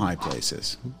come from high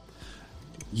places.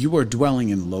 You are dwelling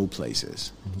in low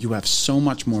places. You have so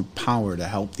much more power to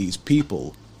help these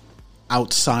people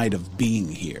outside of being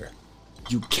here.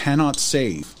 You cannot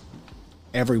save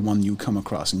everyone you come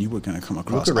across, and you were going to come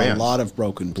across a around. lot of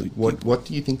broken people. What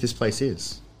do you think this place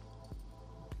is?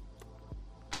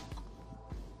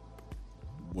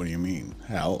 What do you mean?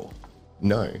 Hell.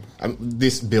 No,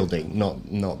 this building, not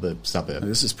the suburb.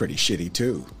 This is pretty shitty,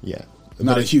 too. Yeah, I'm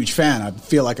not But a huge fan. I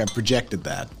feel like I projected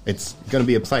that. It's going to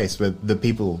be a place where the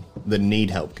people that need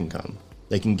help can come.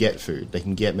 They can get food. They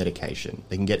can get medication.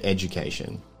 They can get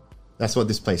education. That's what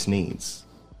this place needs.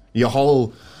 Your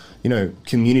whole,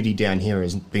 community down here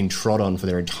has been trod on for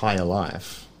their entire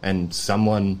life, and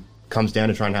someone comes down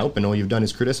to try and help, and all you've done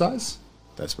is criticize?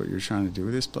 That's what you're trying to do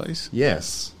with this place?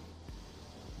 Yes.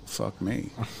 Fuck me.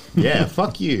 Yeah,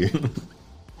 fuck you.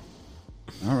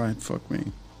 All right, fuck me.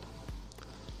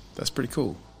 That's pretty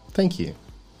cool. Thank you.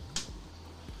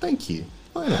 Thank you.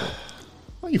 I know.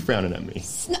 Why are you frowning at me?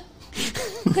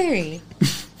 query.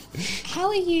 How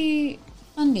are you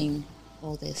funding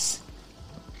all this?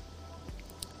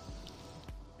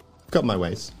 Got my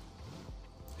ways.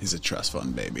 He's a trust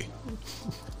fund, baby.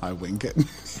 I wink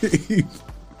it.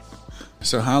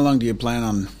 So how long do you plan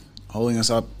on holding us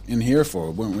up in here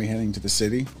for? Weren't we heading to the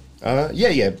city?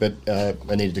 Yeah, but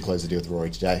I needed to close the deal with Rory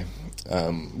today.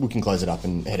 We can close it up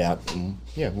and head out, and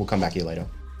we'll come back here later.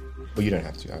 Well, you don't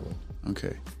have to, I will.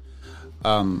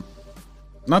 Okay.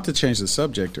 Not to change the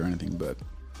subject or anything, but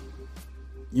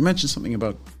you mentioned something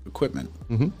about equipment.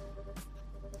 Mm-hmm.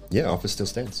 Yeah, offer still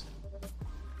stands.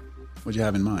 What do you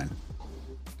have in mind?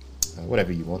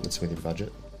 Whatever you want that's within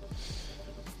budget.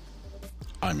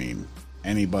 I mean,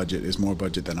 any budget is more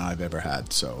budget than I've ever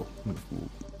had, so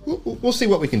We'll see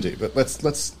what we can do, but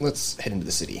let's head into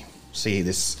the city. See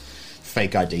this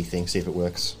fake ID thing, see if it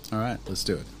works. all right, let's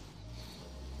do it.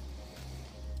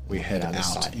 We head down the out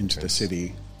side into the entrance.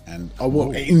 city and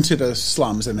into the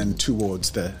slums and then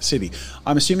towards the city.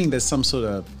 I'm assuming there's some sort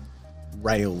of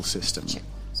rail system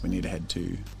we need to head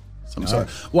to. Some sort.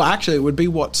 Well, actually, it would be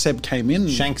what Seb came in.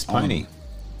 Shank's on. pony.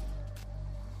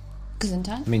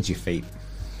 Gesundheit? It means your feet.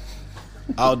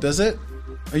 Oh, does it?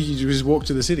 Oh, you just walk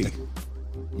to the city.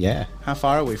 Yeah. How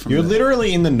far are we from? You're the-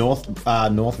 literally in the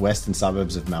northwestern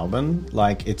suburbs of Melbourne.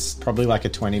 Like, it's probably like a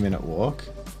 20-minute walk.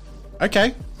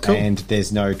 Okay, cool. And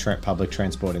there's no public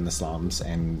transport in the slums,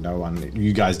 and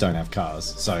you guys don't have cars.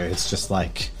 So it's just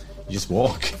like, you just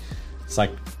walk. It's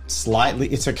like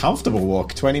it's a comfortable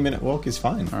walk. 20-minute walk is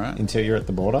fine. All right. Until you're at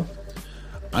the border.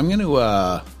 I'm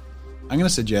gonna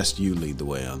suggest you lead the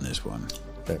way on this one.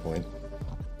 Fair point.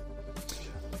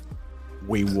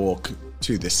 We walk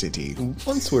to the city.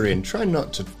 Once we're in, try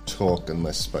not to talk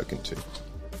unless spoken to.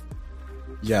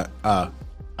 Yeah, I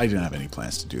don't have any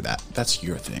plans to do that. That's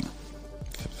your thing.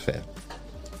 Fair.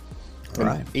 All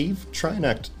right. Eve, try and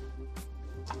act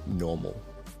normal.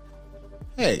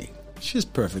 Hey, she's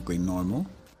perfectly normal.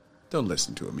 Don't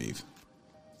listen to him, Eve.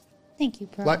 Thank you,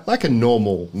 Pro. Like a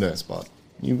normal nurse bot.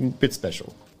 You're a bit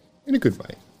special. In a good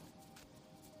way.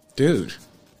 Dude,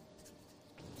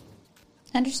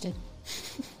 Understood.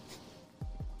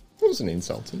 That wasn't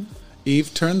insulting.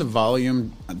 Eve, turn the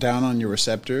volume down on your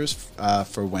receptors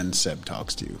for when Seb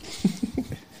talks to you.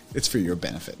 It's for your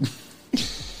benefit.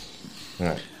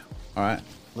 Alright. All right,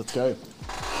 let's go.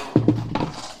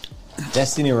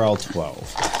 Destiny roll 12.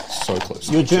 So close.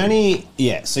 Your journey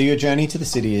to the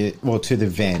city, to the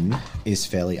Ven, is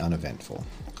fairly uneventful.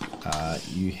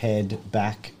 You head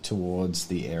back towards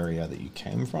the area that you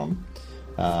came from,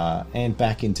 and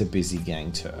back into busy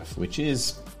gang turf, which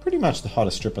is pretty much the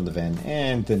hottest strip on the Ven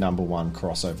and the number one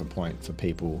crossover point for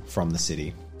people from the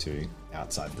city to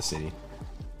outside the city.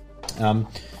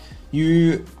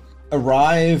 You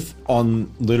arrive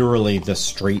on literally the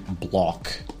street block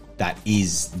that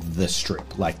is the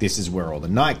strip. Like, this is where all the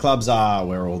nightclubs are,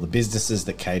 where all the businesses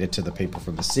that cater to the people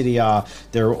from the city are.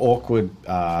 There are awkward,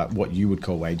 what you would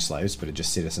call wage slaves, but are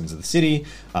just citizens of the city,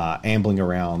 ambling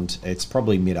around. It's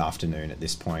probably mid-afternoon at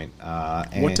this point.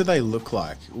 And What do they look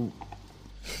like? Ooh,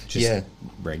 just Yeah.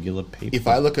 regular people. If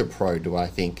I look at Pro, do I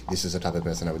think this is the type of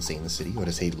person I would see in the city, or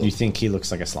does he look? You think he looks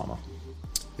like a slummer?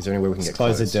 Is there anywhere we can get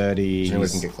clothes clothes? are dirty. Is there anywhere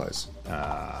we can get clothes?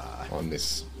 On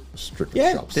this strip of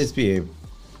Yeah, shops. there's be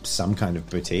some kind of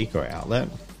boutique or outlet.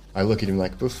 I look at him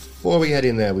like, before we head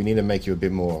in there, we need to make you a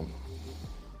bit more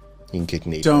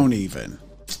incognito. don't even.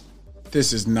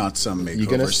 This is not some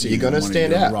makeover scene. You're gonna in one of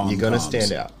stand your out. You're gonna rom-coms.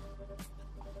 stand out.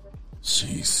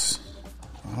 Jeez.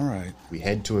 All right. We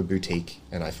head to a boutique,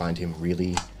 and I find him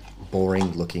really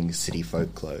boring-looking city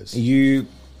folk clothes. You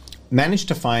manage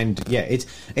to find,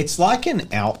 it's like an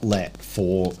outlet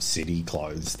for city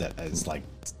clothes that is like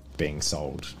being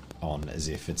sold on as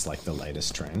if it's like the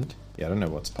latest trend. Yeah, I don't know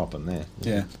what's popping there.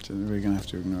 Yeah, we're gonna have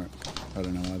to ignore it. I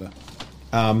don't know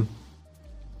either.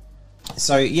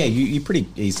 So yeah, you pretty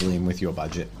easily and with your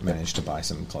budget managed to buy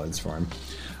some clothes for him.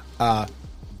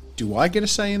 Do I get a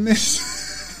say in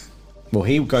this? Well,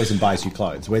 he goes and buys you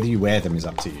clothes. Whether you wear them is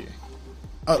up to you.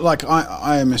 Like,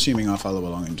 I am assuming I follow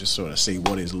along and just sort of see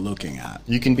what he's looking at.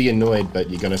 You can be annoyed, but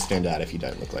you're gonna stand out if you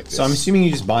don't look like this. So I'm assuming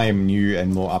you just buy him new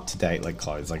and more up to date like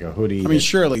clothes, like a hoodie. I mean, that's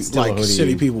surely, still a like, hoodie.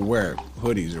 city people wear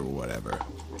hoodies or whatever.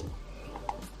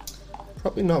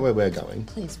 Probably not where we're going.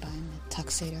 Please buy him a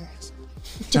tuxedo.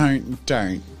 Don't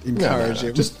encourage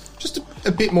him. Just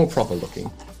a bit more proper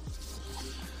looking.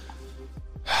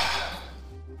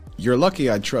 You're lucky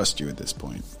I trust you at this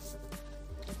point.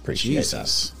 Appreciate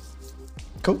Jesus.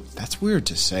 Cool. That's weird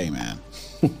to say, man.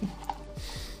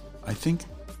 I think,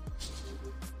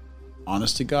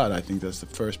 honest to God, I think that's the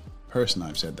first person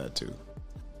I've said that to.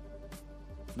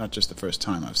 Not just the first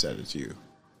time I've said it to you.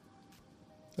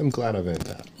 that. I'm glad I've earned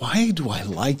that. Why do I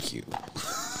like you?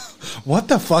 What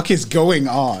the fuck is going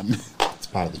on? It's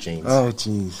part of the genes.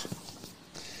 jeez.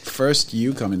 First,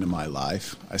 you come into my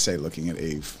life, I say, looking at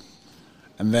Eve.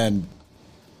 And then,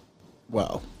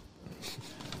 well,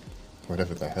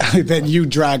 Whatever the hell. then you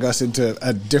drag us into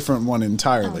a different one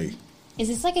entirely. Is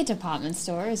this like a department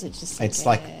store? Or is it just? It's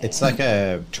like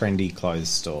a trendy clothes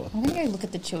store. I'm gonna go look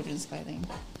at the children's clothing.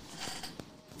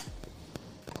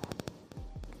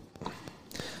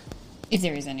 If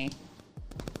there is any.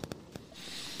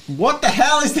 What the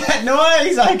hell is that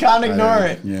noise? I can't ignore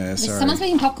it. Yeah, sorry. Someone's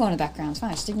making popcorn in the background. It's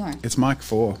fine. Just ignore it. It's mic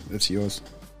 4. It's yours.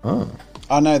 Oh.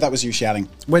 Oh, no, that was you shouting.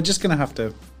 We're just going to have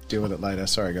to deal with it later.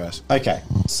 Sorry, guys. Okay,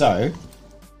 so,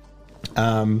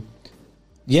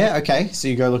 yeah, okay. So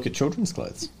you go look at children's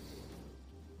clothes.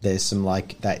 There's some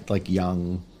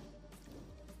young,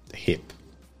 hip.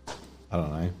 I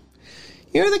don't know.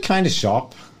 You know the kind of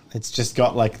shop. It's just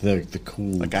got the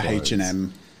cool, Like a clothes.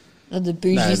 H&M. The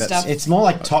bougie that's- stuff. It's more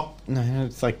like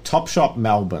it's like Topshop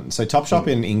Melbourne. So Topshop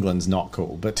in England's not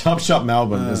cool, but Topshop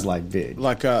Melbourne is big.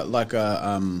 Like a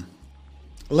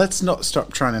let's not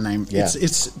stop trying to name. Yeah.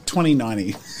 It's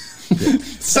 2090.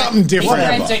 Something different.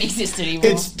 Brands don't exist anymore.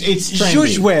 It's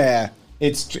trendy. Zhuzhwear.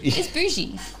 It's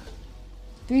bougie.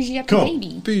 Bougie up Cool. your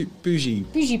baby. Bougie.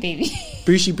 Bougie baby.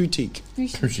 Bougie boutique.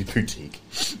 Bougie boutique.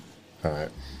 All right.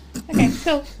 Okay,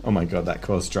 cool. Oh my god, that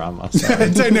caused drama. Sorry.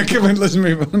 Don't know, come on, let's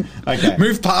move on. Okay.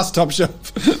 Move past Topshop.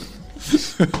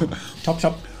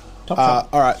 Topshop.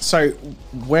 All right, so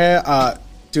we're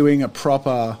doing a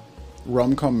proper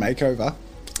rom-com makeover.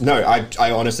 No,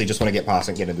 I honestly just want to get past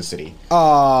and get into the city.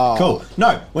 Cool.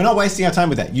 No, we're not wasting our time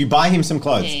with that. You buy him some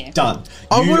clothes. Yeah. Done.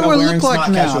 Oh, You what do are I wearing look like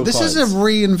smart now? casual This is a clothes.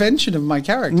 reinvention of my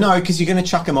character. No, because you're going to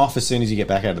chuck him off as soon as you get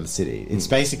back out of the city. It's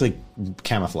basically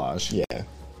camouflage. Yeah.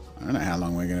 I don't know how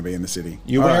long we're going to be in the city.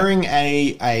 You're All right. wearing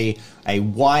a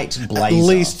white blazer. At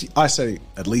least, I say,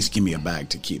 at least give me a bag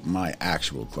to keep my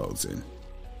actual clothes in.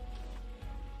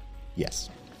 Yes.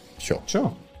 Sure.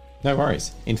 Sure. No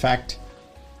worries. In fact,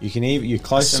 you're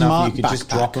close A enough smart you could just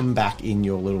backpack. drop them back in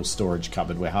your little storage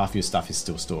cupboard where half your stuff is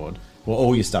still stored. Well,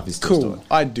 all your stuff is still Cool. stored.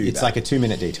 I'd do It's that. like a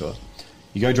 2-minute detour.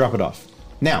 You go drop it off.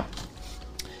 Now,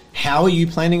 how are you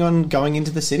planning on going into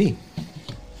the city?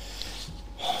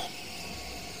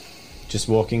 Just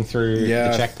walking through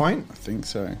the checkpoint? I think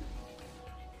so.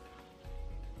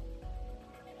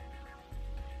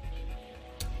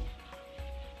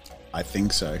 I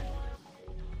think so.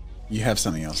 You have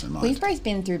something else in mind. We've both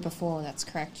been through before, that's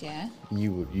correct, yeah?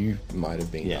 You might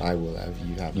have been. Yeah. I will have.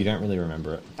 You have. You don't really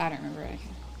remember it. I don't remember it.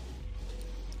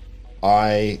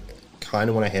 I kind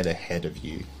of want to head ahead of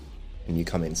you, and you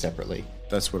come in separately.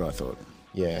 That's what I thought.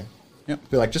 Yeah. Yep.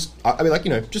 Be like, just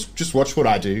watch what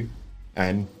I do,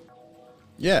 and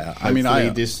Yeah, I hopefully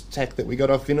mean, this tech that we got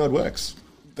off Vinod works.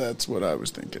 that's what I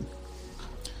was thinking.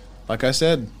 Like I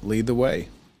said, lead the way.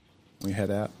 We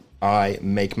head out. I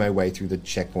make my way through the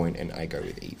checkpoint, and I go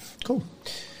with Eve. Cool.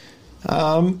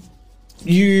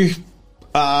 You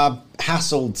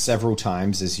hassled several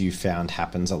times, as you found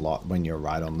happens a lot when you're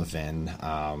right on the Ven,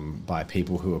 by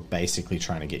people who are basically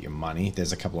trying to get your money.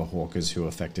 There's a couple of hawkers who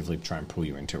effectively try and pull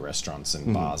you into restaurants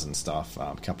and bars and stuff.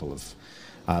 A couple of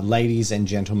ladies and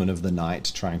gentlemen of the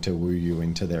night trying to woo you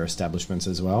into their establishments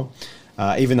as well,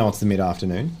 even though it's the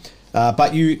mid-afternoon.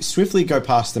 But you swiftly go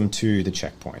past them to the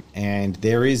checkpoint, and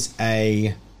there is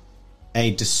a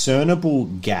discernible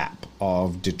gap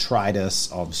of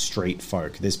detritus of street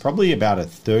folk. There's probably about a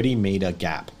 30-meter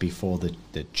gap before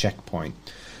the checkpoint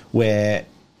where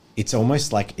it's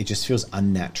almost like it just feels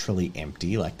unnaturally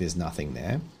empty, like there's nothing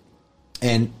there.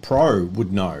 And Pro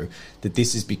would know that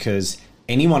this is because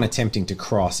anyone attempting to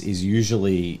cross is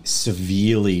usually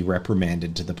severely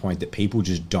reprimanded to the point that people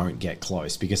just don't get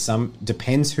close, because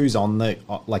depends who's on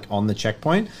the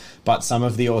checkpoint, but some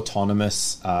of the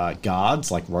autonomous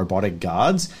guards, like robotic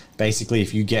guards, basically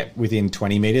if you get within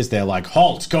 20 meters, they're like,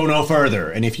 halt, go no further.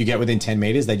 And if you get within 10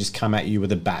 meters, they just come at you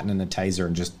with a baton and a taser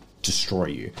and just destroy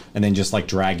you, and then just like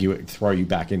drag you, throw you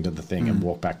back into the thing and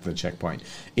walk back to the checkpoint.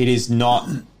 It is not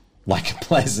like a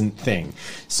pleasant thing.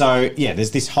 So yeah, there's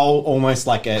this whole almost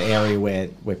like an area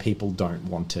where people don't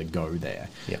want to go there.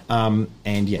 Yeah.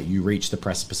 And yeah, you reach the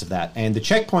precipice of that, and the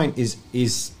checkpoint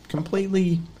is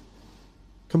completely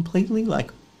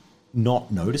like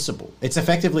not noticeable. It's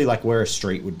effectively like where a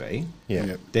street would be. Yeah.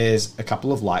 Yep. There's a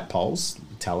couple of light poles,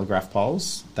 telegraph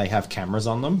poles. They have cameras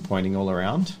on them pointing all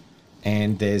around.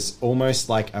 And there's almost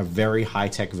like a very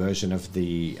high-tech version of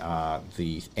the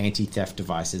anti-theft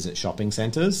devices at shopping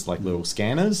centres, like little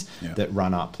scanners that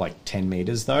run up like 10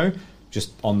 metres though,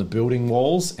 just on the building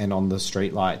walls and on the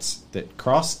street lights that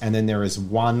cross. And then there is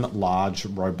one large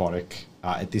robotic,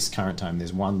 at this current time,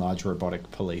 there's one large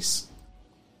robotic police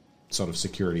sort of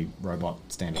security robot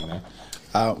standing there.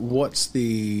 What's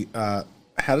the...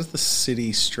 how does the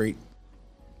city street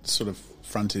sort of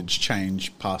frontage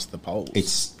change past the poles?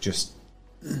 It's just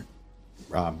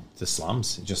the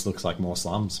slums. It just looks like more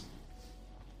slums.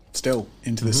 Still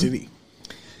into the city.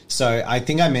 So I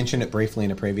think I mentioned it briefly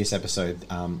in a previous episode.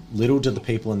 Little do the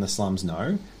people in the slums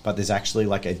know, but there's actually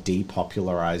like a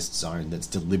depopularized zone that's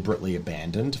deliberately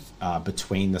abandoned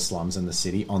between the slums and the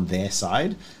city on their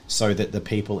side, so that the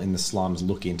people in the slums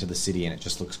look into the city and it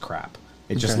just looks crap.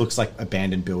 It just looks like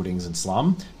abandoned buildings and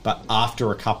slum, but after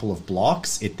a couple of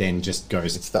blocks, it then just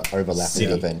goes... It's the overlap in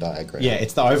the Venn diagram. Yeah,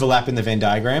 it's the overlap in the Venn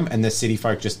diagram, and the city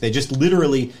folk they're just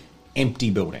literally empty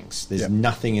buildings. There's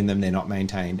nothing in them, they're not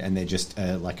maintained, and they're just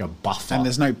like a buffer. And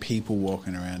there's no people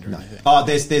walking around or anything. Oh,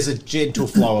 there's a gentle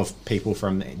flow of people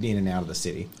from in and out of the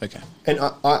city. Okay. And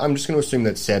I'm just going to assume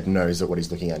that Seb knows that what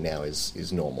he's looking at now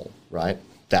is normal, right?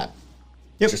 That.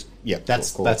 Yep.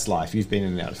 That's cool. That's life. You've been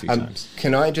in and out a few times.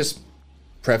 Can I just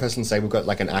preface and say we've got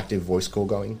like an active voice call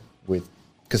going with...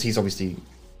 Because he's obviously...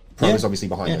 Pro is obviously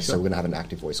behind us, sure. so we're going to have an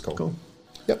active voice call. Cool.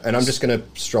 Yep. And I'm just going to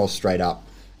stroll straight up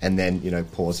and then,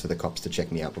 pause for the cops to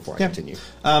check me out before I continue.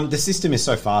 The system is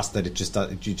so fast that it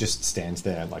just stands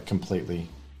there like completely...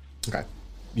 Okay.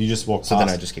 You just walk past. So then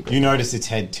I just keep walking. You notice its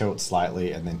head tilt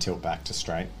slightly and then tilt back to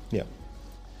straight. Yeah.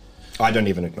 I don't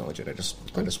even acknowledge it. I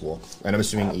just walk. And I'm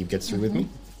assuming Eve gets through with me?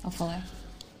 I'll follow.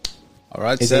 All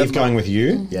right, Is Seb. Eve going with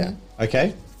you? Yeah.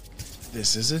 Okay.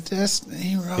 This is a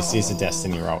destiny roll. This is a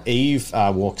destiny roll. Eve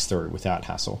walks through without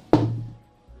hassle.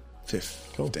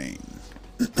 15.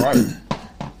 Right.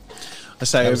 I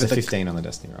say That was over a the 15 on the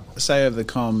destiny roll. say over the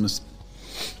comms.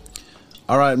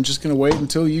 All right, I'm just going to wait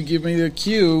until you give me the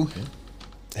cue.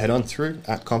 Head on through,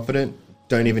 act confident,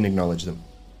 don't even acknowledge them.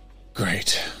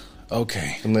 Great.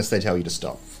 Okay. Unless they tell you to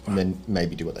stop. And then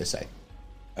maybe do what they say.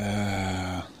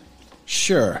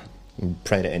 Sure. And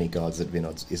pray to any gods that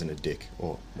Vinod isn't a dick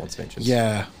or wants ventures.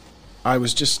 Yeah. I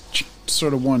was just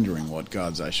sort of wondering what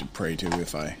gods I should pray to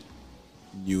if I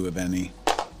knew of any.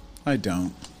 I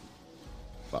don't.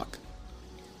 Fuck.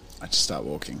 I just start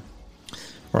walking.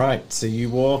 Right, so you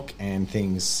walk and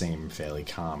things seem fairly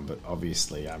calm, but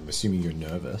obviously I'm assuming you're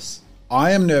nervous.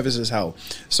 I am nervous as hell.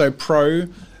 So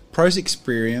Pro's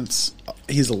experience,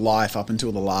 his life up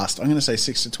until the last, I'm going to say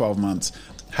 6 to 12 months,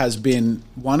 has been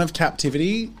one of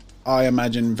captivity. I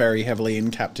imagine very heavily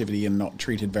in captivity and not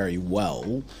treated very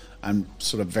well, and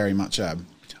sort of very much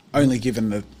only given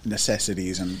the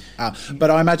necessities. And but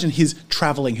I imagine his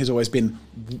traveling has always been,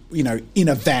 in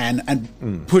a van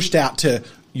and pushed out to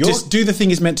just do the thing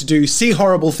he's meant to do, see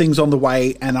horrible things on the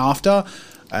way and after,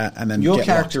 and then Your get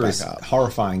character locked is back up.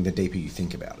 horrifying the deeper you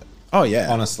think about it. Oh yeah,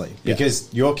 Honestly. Yeah.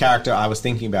 Because your character, I was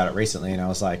thinking about it recently and I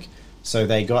was like, so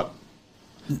they got...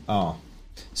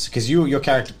 Because your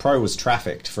character Pro was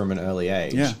trafficked from an early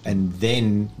age, Yeah. and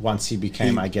then once he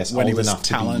became, I guess, when old he was enough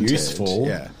talented, to be useful.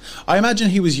 Yeah, I imagine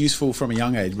he was useful from a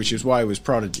young age, which is why he was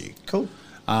prodigy. Cool.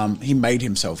 He made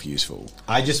himself useful.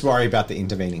 I just worry about the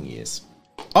intervening years.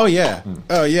 Oh yeah,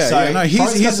 oh yeah. So, yeah. No, Pro's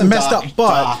got he's some messed dark- up.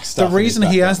 But dark the stuff in his reason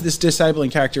he has background. this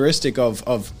disabling characteristic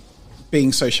of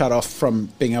being so shut off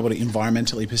from being able to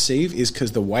environmentally perceive is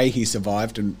because the way he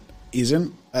survived and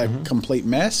isn't a complete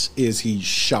mess is he's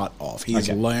shut off. He's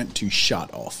Okay. learnt to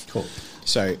shut off. Cool.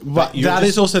 So, but you're that just-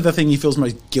 is also the thing he feels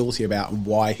most guilty about and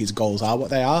why his goals are what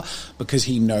they are, because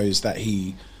he knows that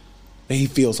he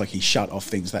feels like he shut off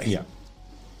things that he Yeah.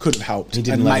 could have helped He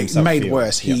didn't and let himself made feel.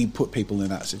 worse. He Yeah. put people in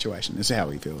that situation. This is how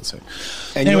he feels. So,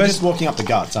 And you're Anyways, just walking up the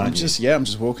guts, aren't I'm you?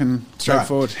 just walking straight Right.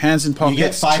 forward, hands in You pockets,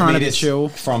 get 5 trying to be meters chill.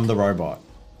 from the robot.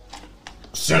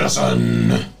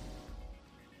 Citizen!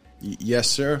 Yes,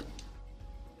 sir.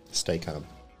 Stay calm.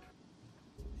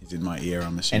 He's in my ear. I'm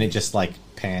And assuming. it just like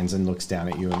pans and looks down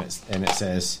at you and it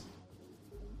says,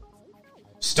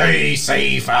 "Stay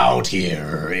safe out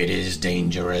here. It is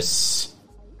dangerous."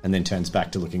 And then turns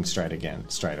back to looking straight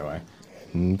away.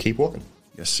 And keep walking.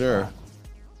 Yes, sir.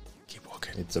 Keep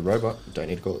walking. It's a robot. Don't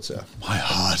need to call it sir. My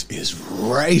heart is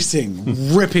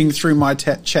racing, ripping through my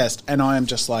chest, and I am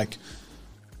just like,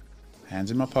 hands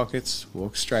in my pockets,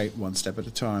 walk straight, one step at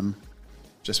a time,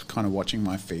 just kind of watching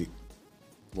my feet,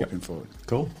 walking forward.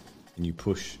 Cool. And you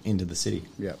push into the city.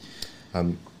 Yep.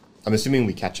 I'm assuming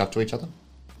we catch up to each other.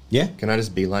 Yeah. Can I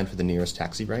just beeline for the nearest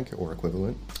taxi rank or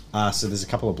equivalent? So there's a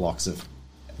couple of blocks of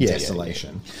Yeah,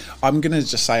 desolation. I'm going to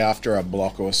just say after a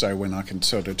block or so, when I can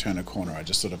sort of turn a corner, I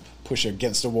just sort of push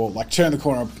against the wall, like turn the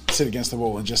corner, sit against the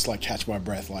wall, and just like catch my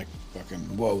breath, like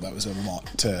fucking, whoa, that was a lot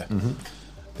to...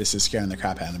 This is scaring the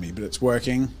crap out of me, but it's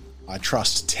working. I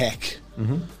trust tech.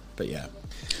 But yeah.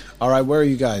 All right, where are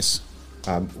you guys?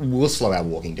 We'll slow our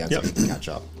walking down Yep. so we can catch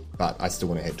up. But I still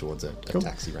want to head towards a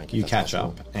taxi rank. if You that's catch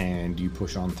possible. up and you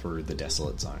push on through the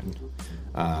desolate zone.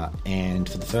 And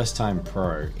for the first time,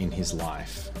 Pro, in his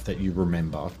life that you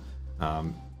remember,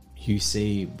 you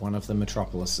see one of the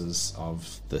metropolises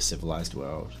of the civilized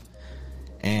world.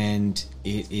 and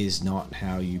it is not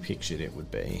how you pictured it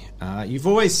would be. You've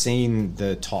always seen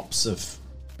the tops of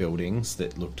buildings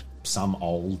that looked some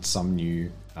old, some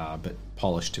new, but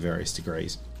polished to various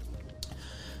degrees.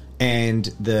 And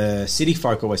the city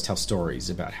folk always tell stories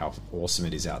about how awesome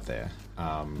it is out there,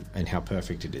 and how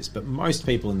perfect it is. But most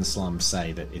people in the slums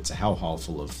say that it's a hellhole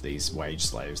full of these wage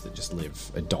slaves that just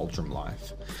live a doldrum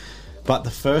life. But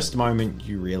the first moment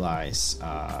you realise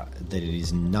that it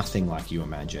is nothing like you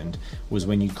imagined was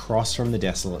when you cross from the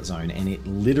desolate zone, and it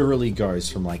literally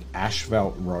goes from like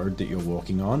asphalt road that you're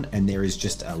walking on, and there is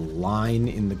just a line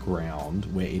in the ground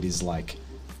where it is like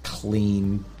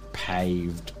clean,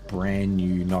 paved, brand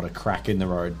new, not a crack in the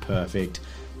road, perfect.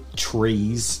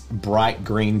 Trees, bright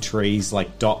green trees,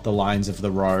 like dot the lines of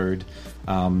the road,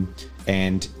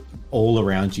 and all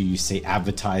around you see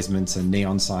advertisements and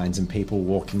neon signs and people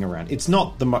walking around. It's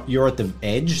not you're at the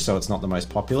edge, so it's not the most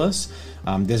populous.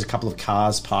 There's a couple of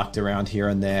cars parked around here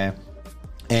and there,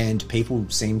 and people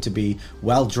seem to be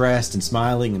well dressed and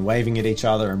smiling and waving at each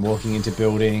other and walking into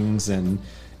buildings. And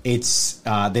it's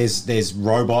there's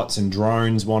robots and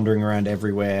drones wandering around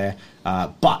everywhere.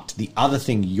 But the other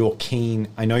thing you're keen,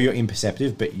 I know you're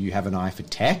imperceptive, but you have an eye for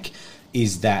tech,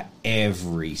 is that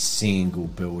every single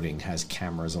building has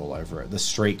cameras all over it. The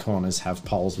street corners have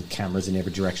poles with cameras in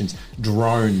every direction.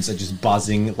 Drones are just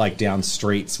buzzing like down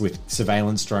streets with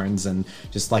surveillance drones, and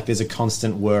just like there's a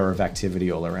constant whir of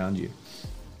activity all around you.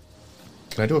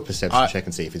 Can I do a perception check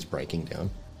and see if it's breaking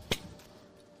down?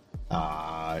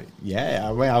 Yeah,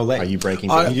 I'll let. Are you breaking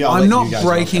down? I'm not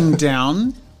breaking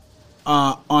down.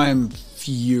 I'm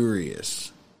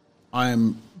furious.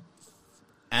 I'm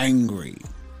angry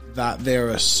that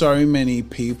there are so many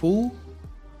people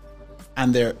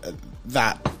and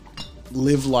that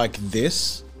live like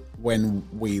this when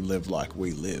we live like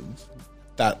we live.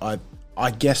 That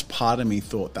I guess part of me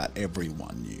thought that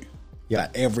everyone knew. Yeah.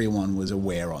 That everyone was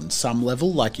aware on some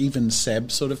level. Like even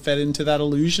Seb sort of fed into that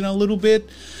illusion a little bit.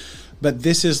 But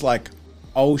this is like,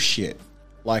 oh shit.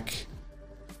 Like,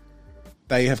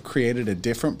 they have created a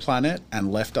different planet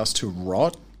and left us to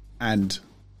rot, and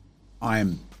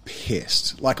I'm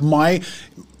pissed. Like, my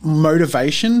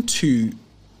motivation to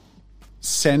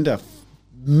send a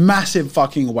massive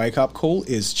fucking wake-up call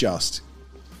is just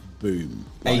boom.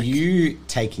 Are you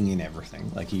taking in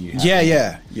everything? Like, are you?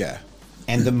 Yeah.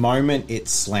 And the moment it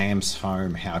slams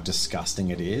home how disgusting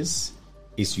it is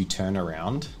you turn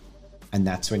around, and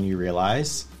that's when you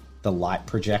realize the light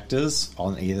projectors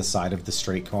on either side of the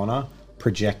street corner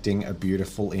projecting a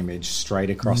beautiful image straight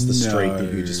across the street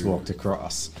that you just walked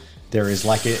across. There is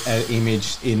like an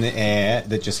image in the air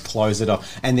that just closes it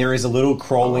off. And there is a little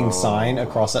crawling sign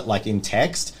across it, like in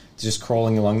text, just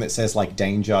crawling along, that says like,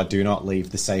 danger, do not leave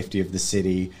the safety of the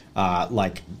city.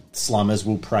 Like, slummers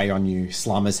will prey on you.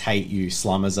 Slummers hate you.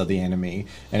 Slummers are the enemy.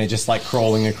 And it's just like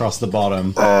crawling across the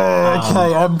bottom.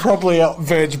 Okay, I'm probably up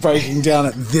verge breaking down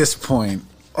at this point.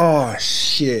 Oh,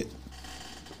 shit.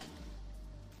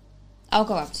 I'll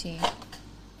go up to you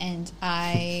and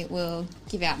I will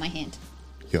give out my hand.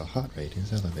 Your heart rate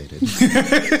is elevated.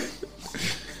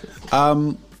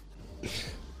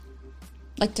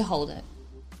 Like to hold it.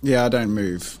 Yeah, I don't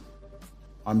move.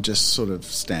 I'm just sort of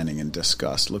standing in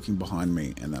disgust, looking behind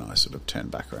me, and then I sort of turn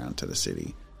back around to the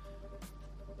city.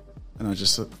 And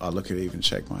I look at Eve and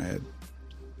shake my head.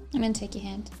 I'm going to take your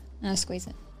hand and I squeeze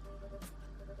it.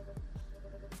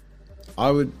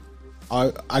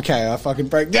 I fucking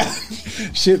break down.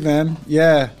 Shit, man.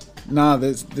 Yeah. Nah,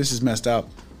 this is messed up.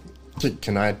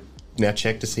 Can I now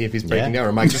check to see if he's breaking down, or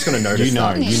am I just going to notice? You know.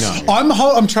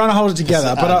 I'm trying to hold it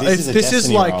together, but this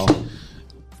is like roll.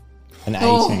 An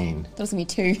 18. That was going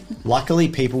to be 2. Luckily,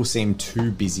 people seem too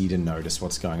busy to notice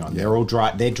what's going on. They're all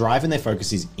their drive and their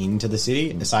focus is into the city,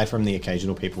 aside from the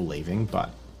occasional people leaving, but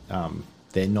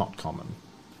they're not common.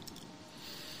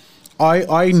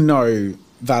 I know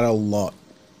that a lot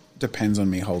depends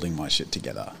on me holding my shit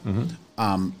together.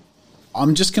 Mm-hmm.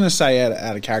 I'm just going to say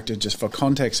out of character, just for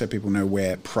context, so people know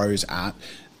where Pro's at.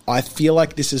 I feel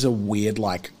like this is a weird,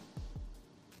 like,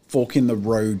 fork in the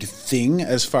road thing,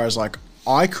 as far as, like,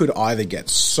 I could either get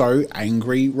so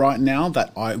angry right now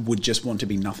that I would just want to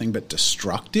be nothing but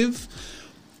destructive,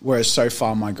 whereas so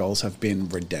far my goals have been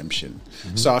redemption.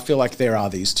 Mm-hmm. So I feel like there are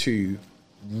these two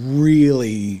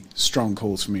really strong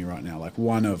calls for me right now. Like,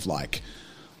 one of, like,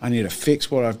 I need to fix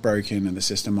what I've broken and the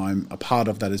system I'm a part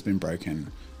of that has been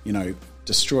broken. You know,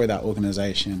 destroy that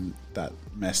organization that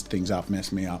messed things up,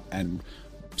 messed me up, and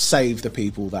save the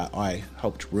people that I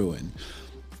helped ruin.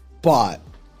 But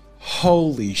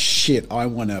holy shit, I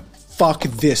want to fuck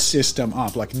this system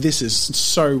up. Like, this is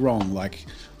so wrong. Like,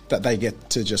 that they get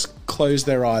to just close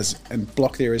their eyes and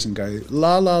block their ears and go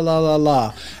la la la la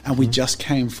la. And we just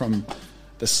came from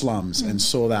the slums and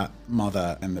saw that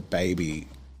mother and the baby,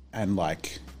 and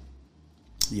like,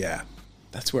 yeah,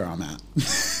 that's where I'm at.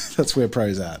 That's where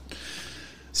Pro's at.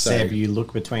 So, Seb, you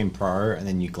look between Pro and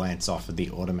then you glance off at the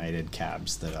automated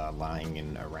cabs that are lying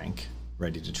in a rank,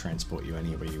 ready to transport you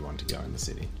anywhere you want to go in the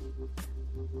city.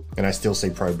 And I still see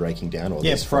Pro breaking down. Or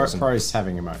Yeah, this frozen. Pro's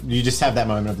having a moment. You just have that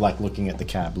moment of like looking at the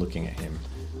cab, looking at him.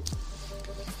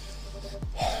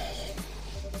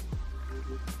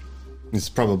 It's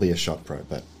probably a shot, Pro,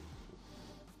 but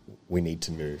we need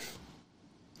to move.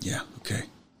 yeah, okay.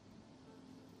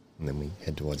 And then we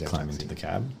head towards our Climb taxi. into the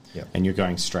cab. Yep. And you're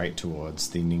going straight towards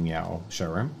the Ning Yao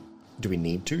showroom. Do we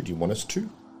need to? Do you want us to?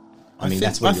 I mean, think,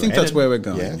 that's where I you're think that's headed. where we're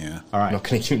going, yeah. All right. Not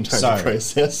going to give him time So- to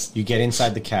process. You get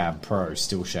inside the cab, Pro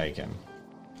still shaken,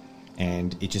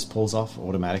 and it just pulls off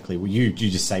automatically. Well, you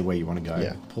just say where you want to go.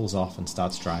 Yeah. Pulls off and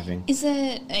starts driving. Is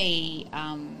it a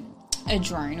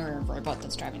drone or a robot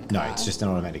that's driving the No, car? it's just an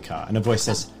automated car. And a voice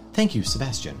says, "Thank you,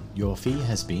 Sebastian. Your fee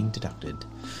has been deducted."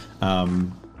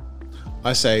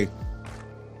 I say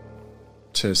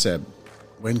to Seb,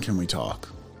 when can we talk?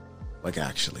 Like,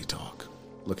 actually talk.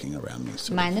 Looking around me. Sort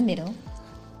of. Mine the middle.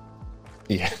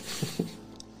 Yeah.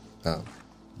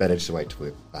 Better just wait till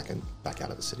we're back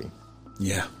out of the city.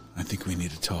 Yeah, I think we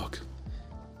need to talk.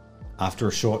 After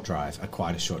a short drive,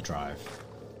 quite a short drive,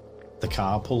 the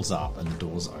car pulls up and the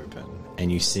doors open,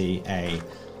 and you see a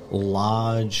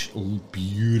large,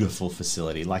 beautiful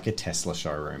facility, like a Tesla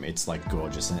showroom. It's like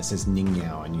gorgeous, and it says Ning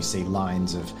Yao, and you see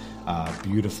lines of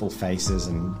beautiful faces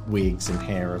and wigs and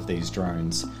hair of these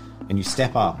drones. And you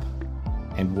step up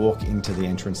and walk into the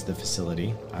entrance of the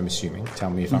facility, I'm assuming. Tell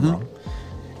me if I'm wrong.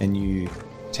 And you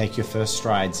take your first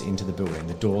strides into the building.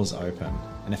 The doors open,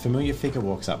 and a familiar figure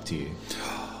walks up to you.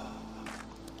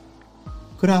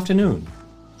 Good afternoon.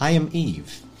 I am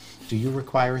Eve. Do you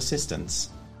require assistance?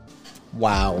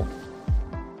 Wow.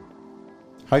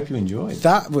 Hope you enjoyed.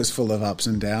 That was full of ups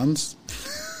and downs.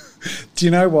 Do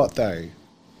you know what, though?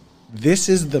 This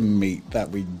is the meat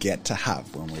that we get to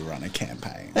have when we run a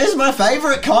campaign. This is my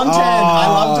favourite content. I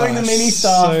love doing the mini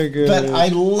stuff. so good. But I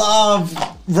love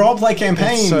roleplay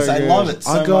campaigns. It's so I good. love it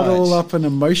so much. I got all up and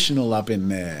emotional up in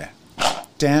there.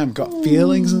 Damn, got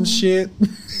feelings and shit.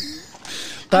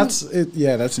 That's it.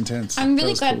 Yeah, that's intense. I'm really That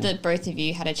was glad cool. that both of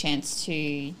you had a chance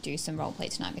to do some roleplay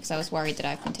tonight, because I was worried that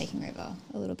I've been taking over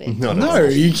a little bit. Not at No, all. are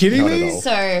you kidding Not at me? all.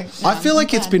 So I feel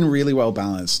like it's been really well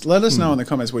balanced. Let us know in the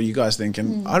comments what you guys think,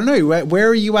 and I don't know where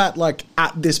are you at, like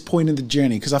at this point in the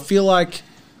journey? Because I feel like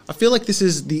this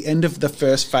is the end of the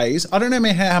first phase. I don't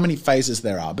know how many phases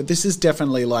there are, but this is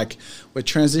definitely like we're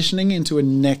transitioning into a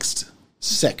next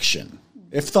section.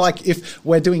 If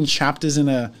we're doing chapters in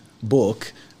a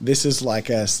book, this is like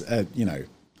a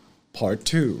part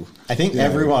 2. I think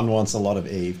everyone wants a lot of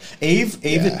Eve. Eve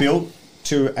is built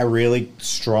to a really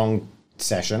strong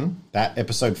session. That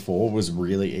episode 4 was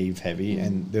really Eve heavy,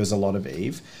 and there was a lot of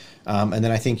Eve. And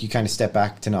then I think you kind of step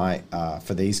back tonight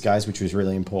for these guys, which was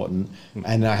really important.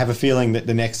 And I have a feeling that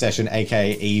the next session,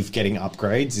 aka Eve getting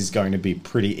upgrades, is going to be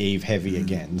pretty Eve heavy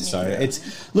again. So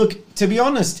look, to be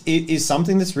honest, it is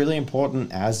something that's really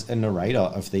important as a narrator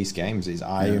of these games. Is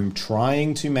I am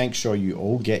trying to make sure you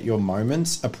all get your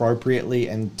moments appropriately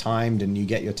and timed, and you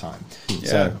get your time. Yeah,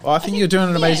 So I think you're doing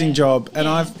an amazing job, and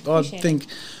I appreciate it. think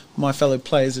my fellow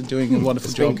players are doing a wonderful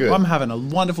been job. good. I'm having a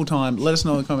wonderful time. Let us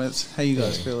know in the comments how you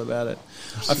guys feel about it.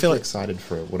 I feel like excited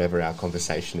for whatever our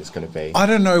conversation is going to be. I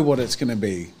don't know what it's going to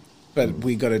be, but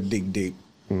we got to dig deep.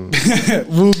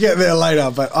 We'll get there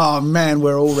later, but oh man,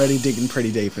 we're already digging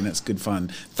pretty deep, and it's good fun.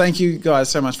 Thank you guys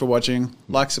so much for watching.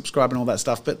 Like, subscribe, and all that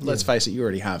stuff. But let's face it, you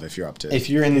already have if you're up to. If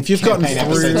you're in if you've gotten campaign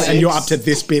through episode and you're 6. up to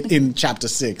this bit in chapter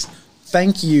 6,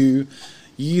 thank you.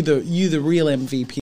 You the real MVP.